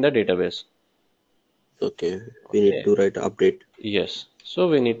 updating the database. Okay. We need Okay, to write update. yes, so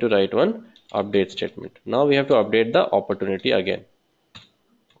we need to write one update statement. Now we have to update the opportunity again.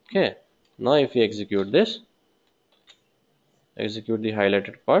 Okay, now if we execute this, execute the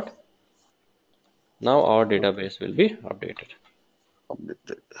highlighted part, now our Okay. database will be updated.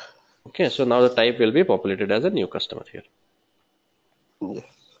 Updated. Okay, so now the type will be populated as a new customer here. Yes.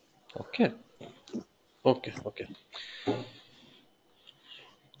 Okay, Okay, okay.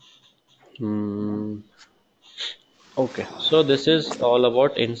 Hmm. Okay, so this is all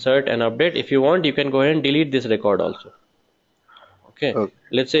about insert and update. If you want, you can go ahead and delete this record also. Okay, Okay.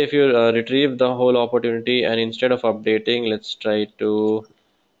 let's say if you retrieve the whole opportunity and instead of updating, let's try to,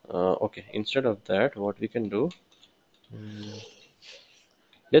 okay, instead of that, what we can do,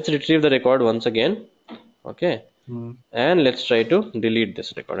 let's retrieve the record once again. Okay, Hmm. and let's try to delete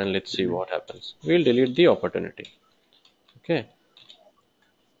this record and let's see what happens. We'll delete the opportunity. Okay,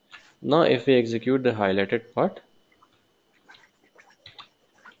 now if we execute the highlighted part,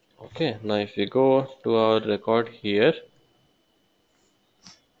 okay, now if we go to our record here,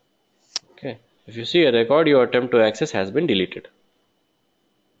 okay, if you see a record, your attempt to access has been deleted.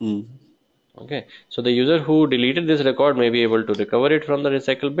 Hmm. Okay, so the user who deleted this record may be able to recover it from the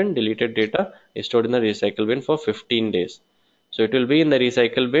recycle bin. Deleted data is stored in the recycle bin for 15 days. So it will be in the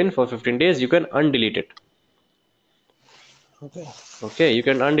recycle bin for 15 days. You can undelete it. Okay. Okay, you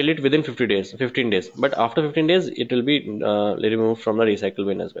can undelete within 50 days, 15 days. But after 15 days, it will be removed from the recycle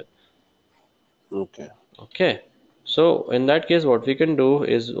bin as well. Okay. Okay, so in that case, what we can do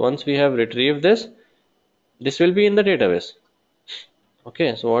is once we have retrieved this, this will be in the database.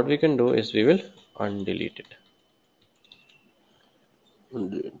 Okay, so what we can do is we will undelete it.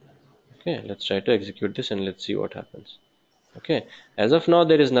 Indeed. Okay, let's try to execute this and let's see what happens. Okay, as of now,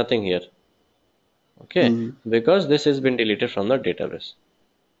 there is nothing here. Okay, Hmm. because this has been deleted from the database.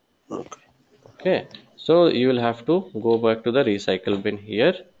 Okay. Okay, so you will have to go back to the recycle bin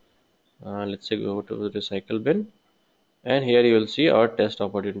here. Let's say go to the recycle bin, and here you will see our test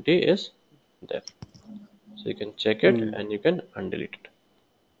opportunity is there. So you can check it Hmm. and you can undelete it.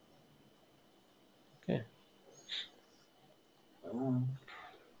 Okay,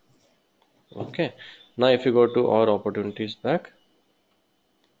 okay. Now if you go to our opportunities back,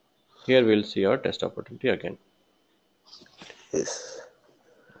 here we'll see our test opportunity again. Yes.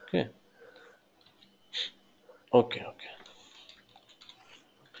 Okay, okay, okay.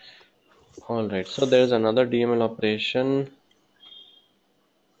 All right. So there is another DML operation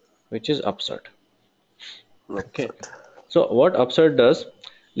which is upsert. Okay. Upside. So what upsert does,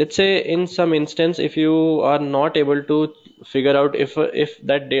 let's say in some instance, if you are not able to figure out if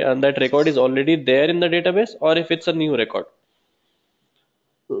that record is already there in the database or if it's a new record.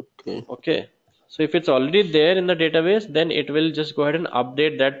 Okay. Okay. So if it's already there in the database, then it will just go ahead and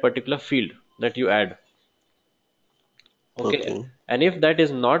update that particular field that you add. Okay. Okay. And if that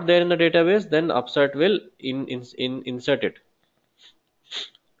is not there in the database, then upsert will insert it.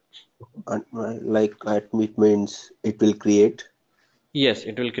 And like it means it will create. Yes,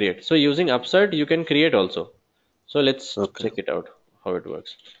 it will create. So using upsert, you can create also. So let's Okay. check it out how it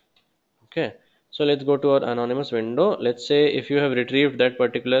works. Okay. So let's go to our anonymous window. Let's say if you have retrieved that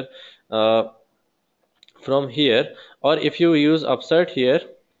particular uh, from here, or if you use upsert here,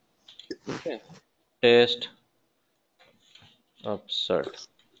 okay, test upsert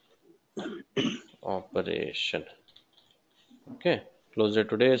operation. Okay, close it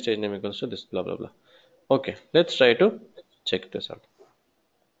today. Stage name equals to this. Blah blah blah. Okay, let's try to check this out.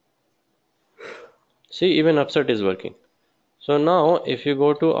 See, even upsert is working. So now if you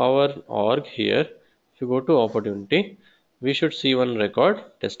go to our org here, if you go to opportunity, we should see one record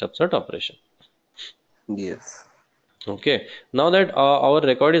test upsert operation. Yes. Okay, now that our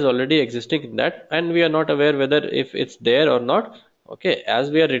record is already existing in that and we are not aware whether if it's there or not. Okay,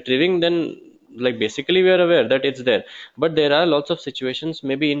 as we are retrieving, then like basically we are aware that it's there, but there are lots of situations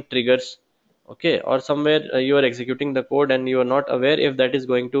maybe in triggers. Okay, or somewhere you are executing the code and you are not aware if that is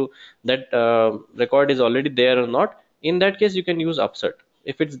going to that record is already there or not. In that case you can use upsert.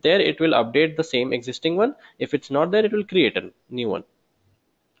 If it's there, it will update the same existing one. If it's not there, it will create a new one.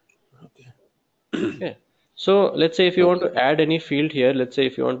 Okay. Okay. So let's say if you want Okay. to add any field here, let's say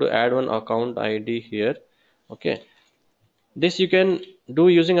if you want to add one account ID here, okay, this you can do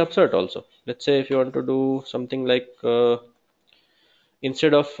using upsert also. Let's say if you want to do something like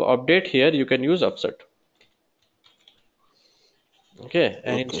instead of update here, you can use upsert. Okay,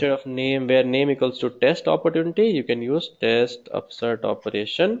 and Okay. instead of name, where name equals to test opportunity, you can use test upsert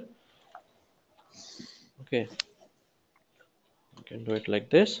operation. Okay, you can do it like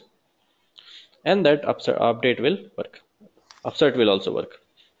this, and that upsert update will work. Upsert will also work.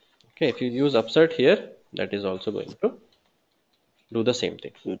 Okay, if you use upsert here, that is also going to do the same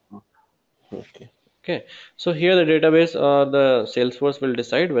thing. Good. Okay. Okay, so here the database or the Salesforce will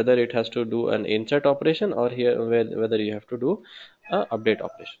decide whether it has to do an insert operation or here whether you have to do a update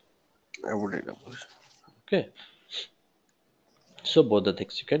operation. I would read about it. Okay, so both the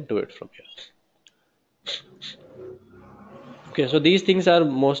things you can do it from here. Okay, so these things are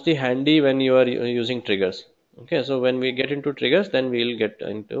mostly handy when you are using triggers. Okay, so when we get into triggers, then we'll get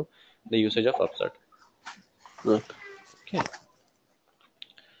into the usage of upsert. Okay.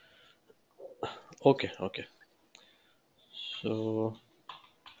 Okay, okay. So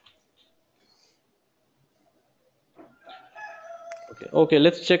okay,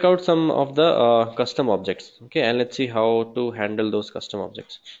 let's check out some of the custom objects. Okay, and let's see how to handle those custom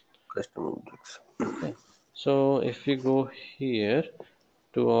objects. Custom objects. Okay, so if we go here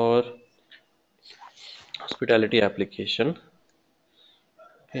to our hospitality application,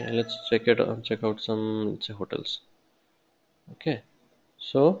 okay, let's check out some, let's say, hotels. Okay,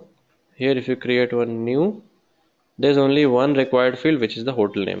 so here if you create one new, there's only one required field, which is the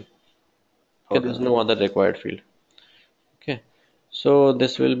hotel name. Okay, Hotel there's name. no other required field. Okay, so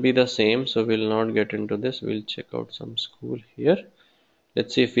this will be the same, so we'll not get into this. We'll check out some school here.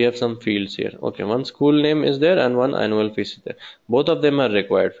 Let's see if we have some fields here. Okay, one school name is there and one annual fees is there. Both of them are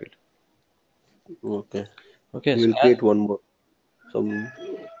required field. Okay. Okay, We so will create one more. Some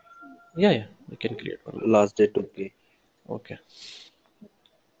yeah, we can create one more. last date to pay. Okay.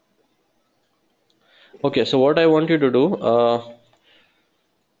 Okay, so what I want you to do,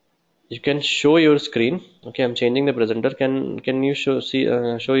 you can show your screen. Okay, I'm changing the presenter. Can you show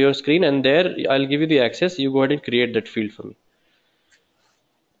your screen, and there I'll give you the access. You go ahead and create that field for me.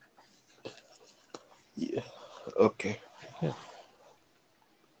 Yeah. Okay. Okay.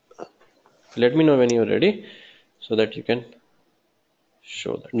 Let me know when you're ready, so that you can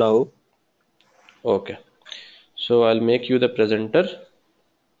show that. Now. Okay. So I'll make you the presenter.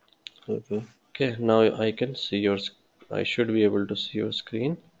 Okay. Okay. Now I can see your. I should be able to see your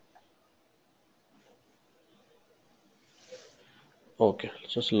screen. Okay.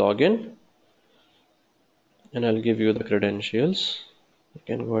 Just log in, and I'll give you the credentials. You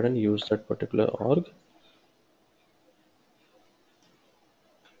can go ahead and use that particular org.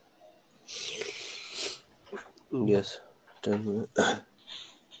 Yes. Tell me.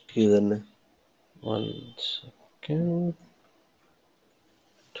 Username. One second.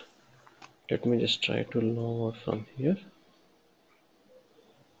 Let me just try to log out from here.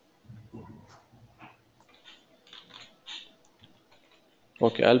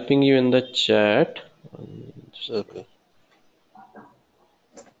 Okay, I'll ping you in the chat. Just a minute. Okay.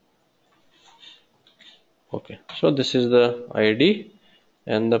 Okay, so this is the ID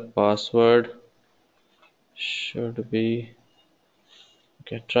and the password should be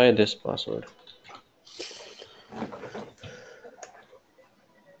okay. Try this password.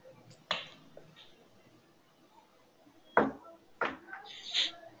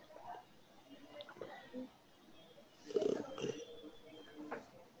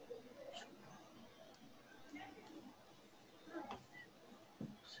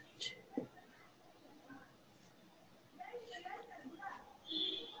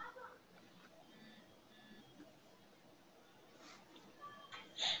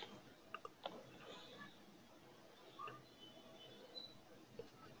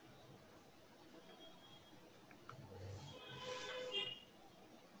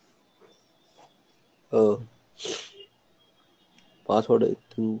 Oh, password. I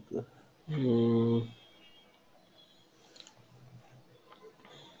think. Mm,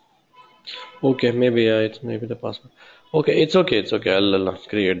 okay, maybe yeah, it's maybe the password. Okay, it's okay. It's okay. I'll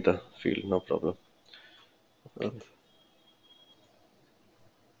create the field. No problem. Okay. Okay.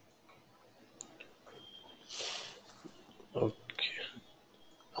 Okay.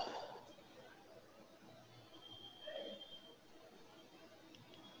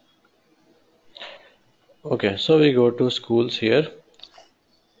 Okay. So we go to schools here,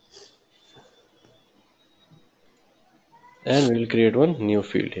 and we'll create one new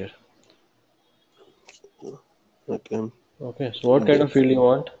field here. Okay. Okay. So what kind of Date. field you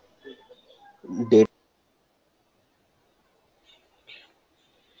want? Date.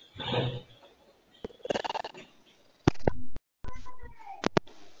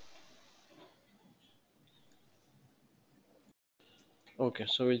 Okay.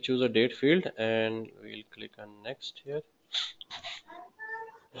 So we'll choose a date field, and we'll click on next here.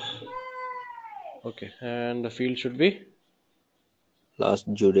 Okay. And the field should be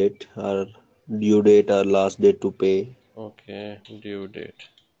Last due date. Or due date or last date to pay. okay. Due date.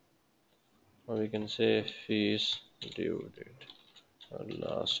 Or we can say fees due date or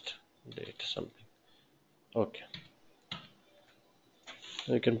last date something. Okay.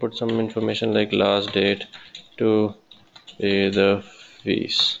 We can put some information like last date to pay the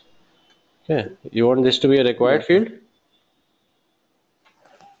fees. Okay. You want this to be a required Okay. field?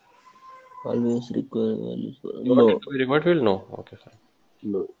 Always require values. You want it No. to be required field? No. Okay, fine.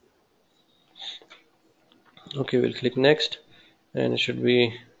 No. Okay, we'll click next. and it should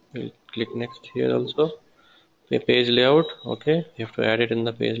be, we'll click next here also. Page layout, okay, you have to add it in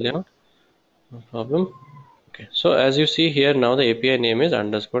the page layout, no problem. Okay, so as you see here, now the API name is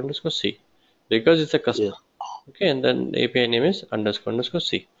underscore underscore C because it's a Yes. custom. Okay, and then the API name is underscore underscore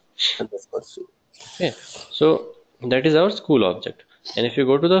C. Underscore C. Okay, so that is our school object. And if you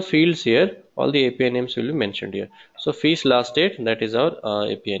go to the fields here, all the API names will be mentioned here. So fees last date, that is our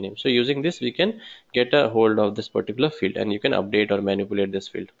API name. So using this, we can get a hold of this particular field, and you can update or manipulate this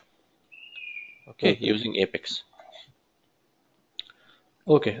field. Okay, Okay. using Apex.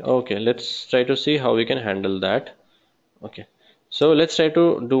 Okay, let's try to see how we can handle that. Okay, so let's try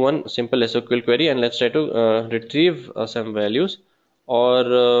to do one simple SQL query, and let's try to retrieve some values,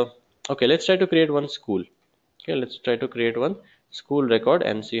 or okay, let's try to create one school. Okay, let's try to create one school record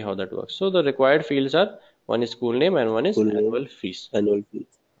and see how that works. So the required fields are, one is school name and one is Full name, annual fees. annual fees.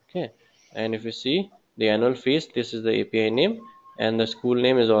 Okay, and if you see the annual fees, this is the API name, and the school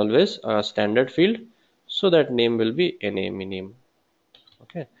name is always a standard field, so that name will be NAME name.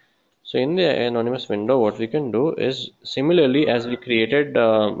 Okay, so in the anonymous window, what we can do is similarly as we created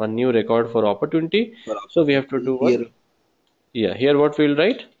a new record for opportunity, For so we have to opportunity do one. here, Yeah, here what we'll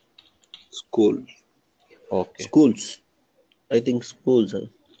write. school. Okay, Schools. I think schools. Huh?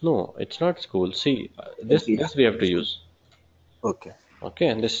 no, it's not school. See, this Okay. this we have to use. Okay. Okay,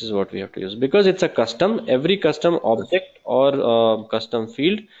 and this is what we have to use because it's a custom. Every custom object or custom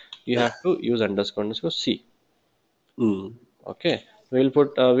field, you have to use underscore underscore C. Mm. Okay,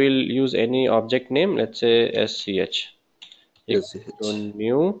 we'll use any object name. Let's say SCH Yes. equals to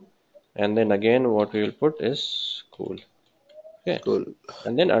new, and then again what we will put is school. Okay, School.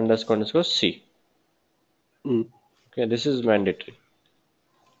 and then underscore underscore C. Mm. Okay, this is mandatory.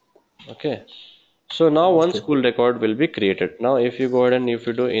 Okay, so now one Okay. school record will be created. Now if you go ahead and if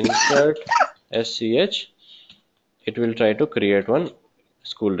you do insert SCH, it will try to create one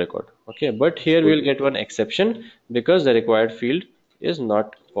school record. Okay, but here School. we'll get one exception because the required field is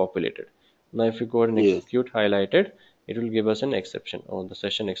not populated. Now if you go ahead and Yes. execute highlighted, it will give us an exception. Oh, the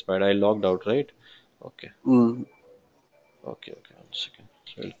session expired, I logged out, right? Okay, Mm. okay, 1 second,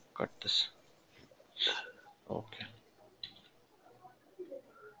 so we'll cut this. Okay.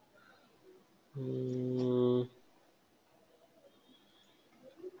 Hmm,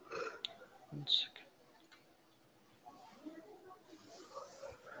 1 second.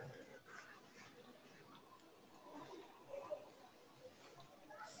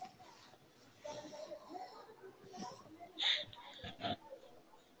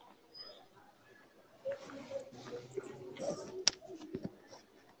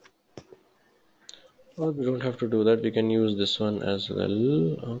 Oh, we don't have to do that, we can use this one as well.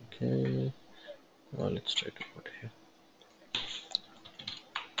 Okay, now let's try to put here.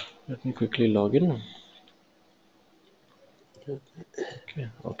 Let me quickly log in.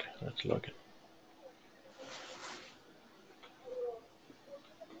 Okay, let's log in.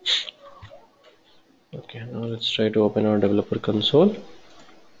 Okay, now let's try to open our developer console.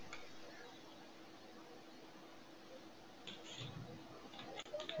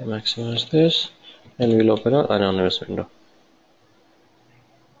 Okay, maximize this, and we'll open our anonymous window.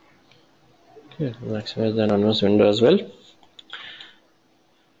 Okay, maximize the anonymous window as well.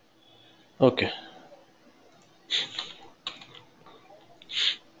 Okay,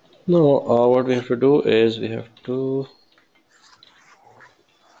 now what we have to do is we have to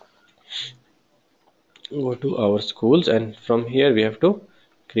go to our schools, and from here we have to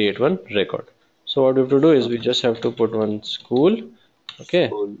create one record. So what we have to do is we Okay. just have to put one school. Okay,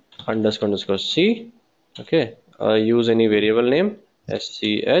 School. underscore underscore C. Okay, use any variable name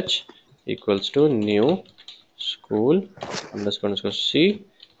SCH equals to new school underscore underscore C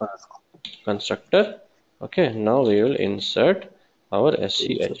constructor. Okay, now we will insert our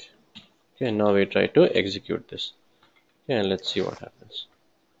Insert. SCH. Okay, now we try to execute this. Okay, and let's see what happens.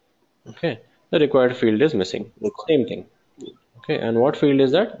 Okay, the required field is missing. Record. Same thing. Okay, and what field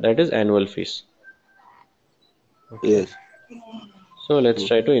is that? That is annual fees. Okay, Yes. so let's Mm.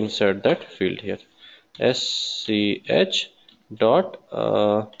 try to insert that field here. SCH dot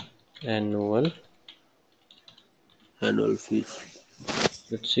annual. Annual fees.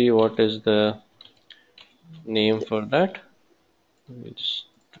 Let's see what is the name for that. We just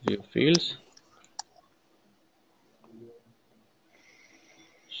view fields.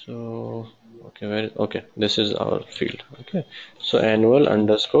 So okay, okay, this is our field. Okay, so annual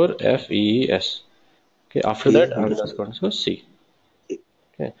underscore FEES. Okay, after Fee that underscore. underscore underscore C.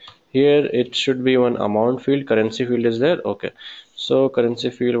 Okay, here it should be one amount field, currency field is there. Okay, so currency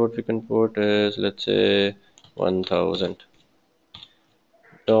field what we can put is, let's say, $1,000.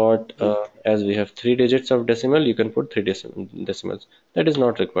 dot Okay. as we have 3 digits of decimal, you can put 3 decimals. That is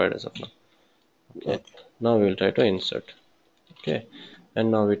not required as of now. Okay, Okay. now we will try to insert. Okay,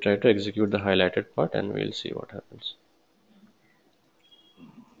 and now we try to execute the highlighted part and we'll see what happens.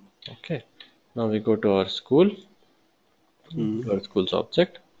 Okay, now we go to our school, Mm. to our school's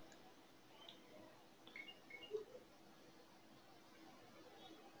object.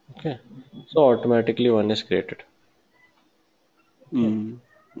 Okay, so automatically one is created. Okay, Mm.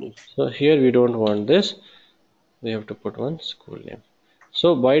 Yes. so here we don't want this, we have to put one school name.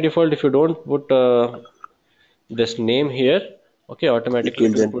 So by default, if you don't put this name here, okay, It automatically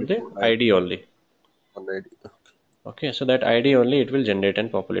will it will put generate the one ID only. ID. Okay, so that ID only it will generate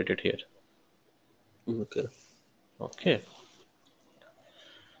and populate it here. Okay.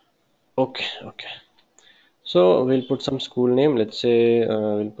 Okay, okay. So we'll put some school name. Let's say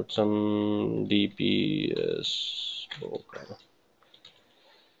we'll put some DPS.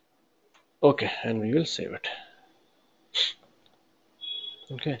 Okay, and we will save it.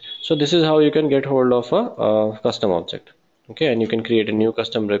 Okay, so this is how you can get hold of a custom object. Okay, and you can create a new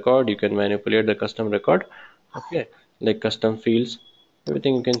custom record. You can manipulate the custom record. Okay, like custom fields,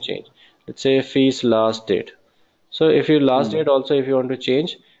 everything you can change. Let's say fees last date. So if you last Mm. date also if you want to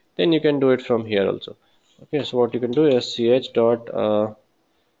change, then you can do it from here also. Okay, so what you can do is ch dot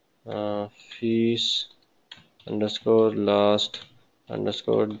uh, fees underscore last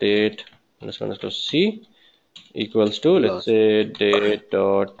underscore date underscore c equals to, let's Last. say, date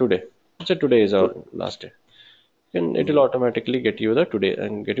today. Let's say today is our Today. last day, and it will Mm. automatically get you the today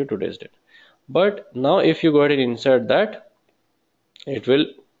and get you today's date. But now if you go ahead and insert that, it will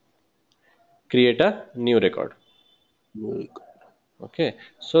create a new record. Very Okay,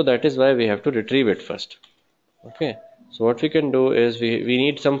 so that is why we have to retrieve it first. Okay, so what we can do is we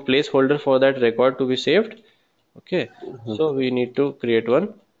need some placeholder for that record to be saved. Okay, good. so we need to create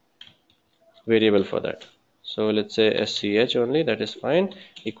one variable for that. So let's say sch only, that is fine,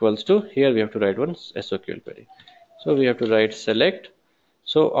 equals to, here we have to write one SOQL query. So we have to write select.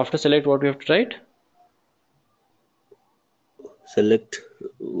 So after select, what we have to write? Select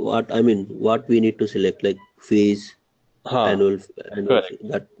what I mean. What we need to select, like fees, Ha, annual correct, fee.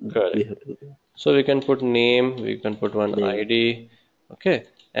 That we correct. have to So we can put name, we can put one name ID, okay,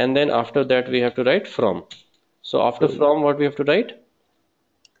 and then after that we have to write from. So after from from, what we have to write?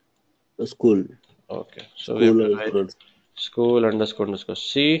 a school. Okay, so we have School to or write students. school underscore underscore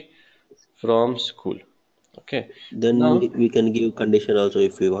C from school. Okay, Then now we can give condition also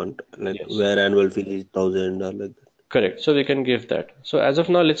if we want, like yes, where annual fee is 1,000 or like that. correct. So we can give that. So as of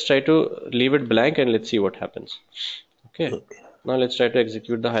now, let's try to leave it blank and let's see what happens. Okay, Okay. now let's try to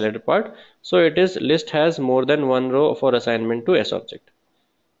execute the highlighted part. So it is list has more than one row for assignment to S object.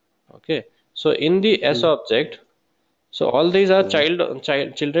 Okay, so in the S Mm. object, so all these are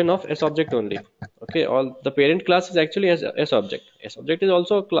Mm. children of S object only. Okay, all the parent class is actually S object. S object is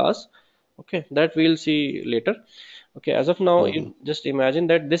also a class. Okay, that we'll see later. Okay, as of now, you Mhm. just imagine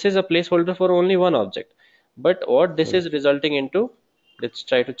that this is a placeholder for only one object. But what this Mm. is resulting into, let's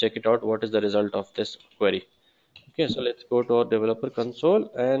try to check it out. What is the result of this query? Okay, so let's go to our developer console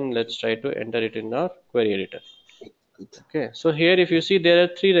and let's try to enter it in our query editor. Okay, so here if you see there are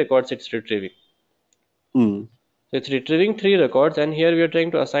three records it's retrieving. Mm. So it's retrieving three records, and here we are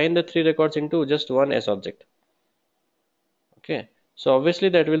trying to assign the three records into just one S object. Okay, so obviously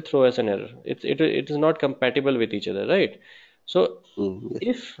that will throw us an error. It is not compatible with each other, right? So Mm. Yes.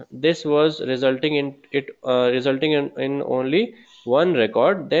 if this was resulting in only one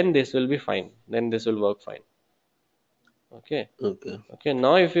record, then this will be fine. Then this will work fine. Okay. Okay. Okay.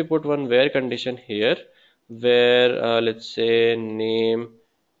 Now if we put one where condition here, where let's say name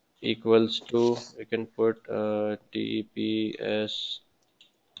equals to, we can put TPS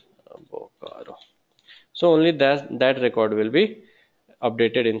Bocaro. So only that record will be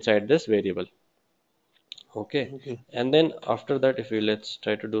updated inside this variable. Okay, Okay. and then after that, if we let's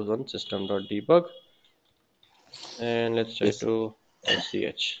try to do one system.debug and let's try Yes. to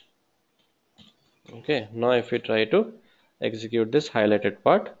sch. Okay, now if we try to execute this highlighted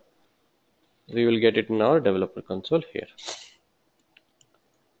part, we will get it in our developer console here.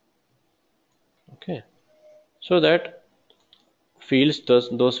 Okay, so that fields,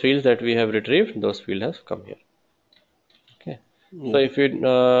 those fields that we have retrieved, those fields have come here. Okay, so Yes. if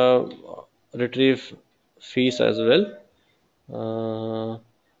we retrieve fees as well,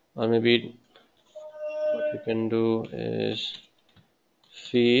 or maybe what we can do is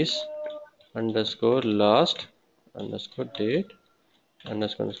fees underscore last underscore date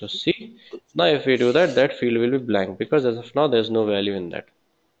underscore c. Now if we do that, that field will be blank because as of now there's no value in that.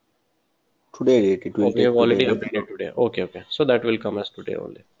 Today date. It Oh, will we have take today, already right? updated today. Okay, okay. So that will come as today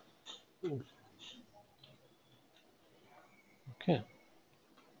only. Okay.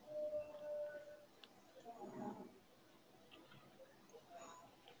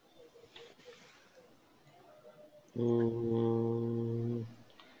 Mm,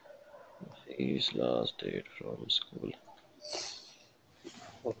 his last date from school.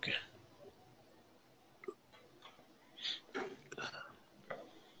 Okay.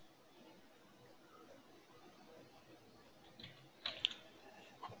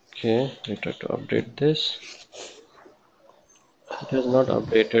 Okay. We try to update this. It has not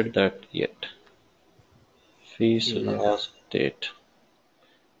updated that yet. Fees Yeah. last date.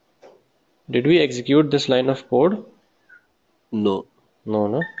 Did we execute this line of code? No. No,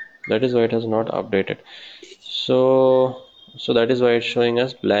 no. That is why it has not updated. So that is why it's showing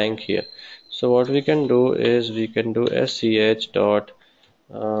us blank here. So what we can do is we can do sch dot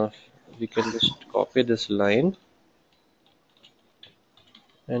uh, we can just copy this line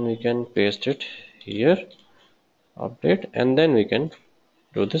and we can paste it here, update, and then we can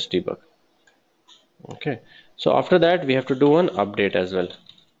do this debug. Okay, so after that we have to do an update as well.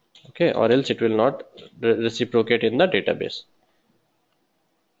 Okay, or else it will not reciprocate in the database.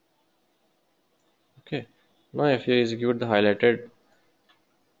 Okay, now if you execute the highlighted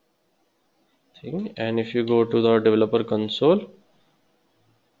thing and if you go to the developer console,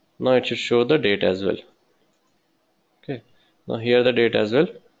 now it should show the date as well. Okay, now here the date as well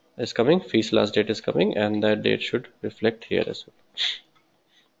is coming, fees last date is coming, and that date should reflect here as well.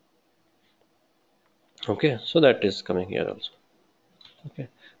 Okay, so that is coming here also. Okay,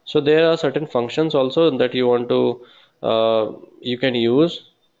 so there are certain functions also that you want to you can use.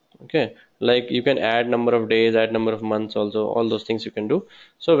 Okay, like you can add number of days, add number of months, also all those things you can do.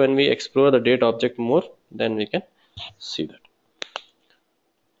 So when we explore the date object more, then we can see that.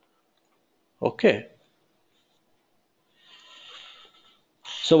 Okay,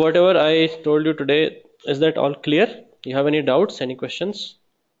 so whatever I told you today, is that all clear? You have any doubts, any questions?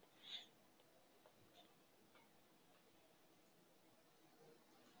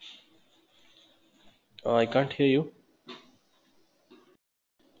 I can't hear you.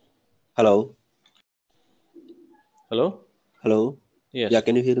 Hello. Hello? Hello. Yeah, Yes.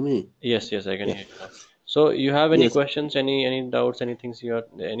 can you hear me? Yes, yes, I can Yeah. hear you now. So you have any Yes. questions, any doubts, any things you are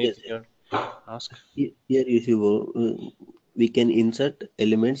Yes. anything you ask? Here you see, we can insert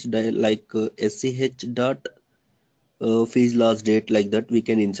elements like sch dot fees last date, like that we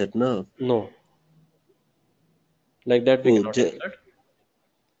can insert now. No, like that we Oh, cannot insert.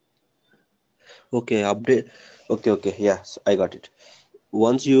 okay, update. Okay, okay, yes, I got it.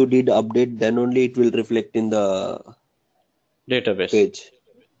 Once you did update, then only it will reflect in the Database. page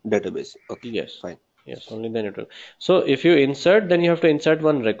database. Okay, Yes. fine. Yes, only then it will. So if you insert, then you have to insert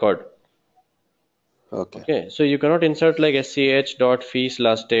one record. Okay, Okay, so you cannot insert like sch dot fees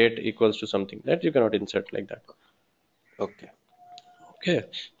last date equals to something. That you cannot insert like that. okay, Okay,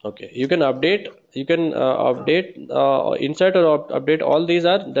 okay. You can update. You can update, insert or update. All these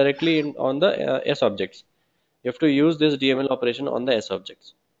are directly on the S objects. You have to use this DML operation on the S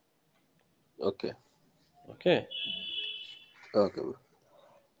objects. okay, Okay, okay, bro.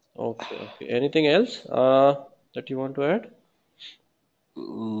 okay, okay. Anything else that you want to add?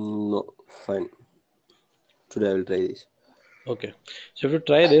 No, fine. Today I will try this. Okay, so if you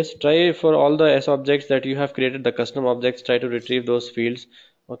try this, try for all the S objects that you have created, the custom objects, try to retrieve those fields.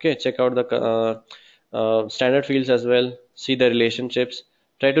 Okay, check out the standard fields as well. See the relationships.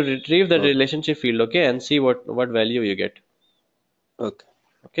 Try to retrieve the Okay, relationship field. Okay, and see what value you get. okay,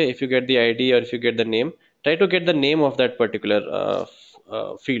 Okay, if you get the ID or if you get the name, try to get the name of that particular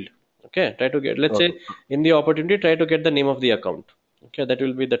field. Okay, try to get, let's say okay, in the opportunity, try to get the name of the account. Okay, that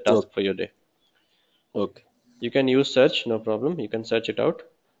will be the task okay, for your day. okay, You can use search, no problem. You can search it out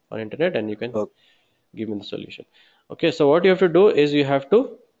on internet and you can okay. give me the solution. Okay, so what you have to do is you have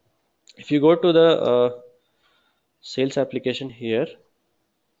to, if you go to the sales application here,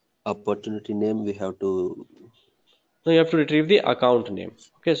 Opportunity name we have to. now you have to retrieve the account name.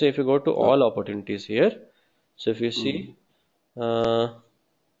 Okay, so if you go to Okay. all opportunities here, so if you see uh,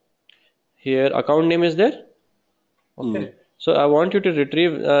 here, account name is there. Mm, Okay, so I want you to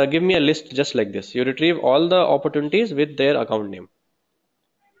retrieve, give me a list just like this. You retrieve all the opportunities with their account name.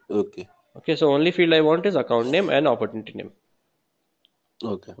 okay, Okay, so only field I want is account name and opportunity name.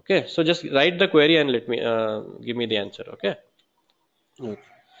 okay, Okay, so just write the query and let me give me the answer. Okay. okay.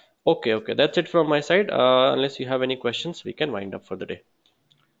 Okay, okay. That's it from my side. Unless you have any questions, we can wind up for the day.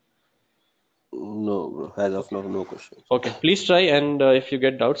 No, bro. As of Okay. now, no questions. Okay. Please try, and if you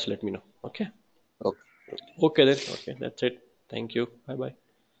get doubts, let me know. Okay. Okay, okay. Okay then. Okay. That's it. Thank you. Bye bye.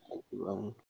 Thank you.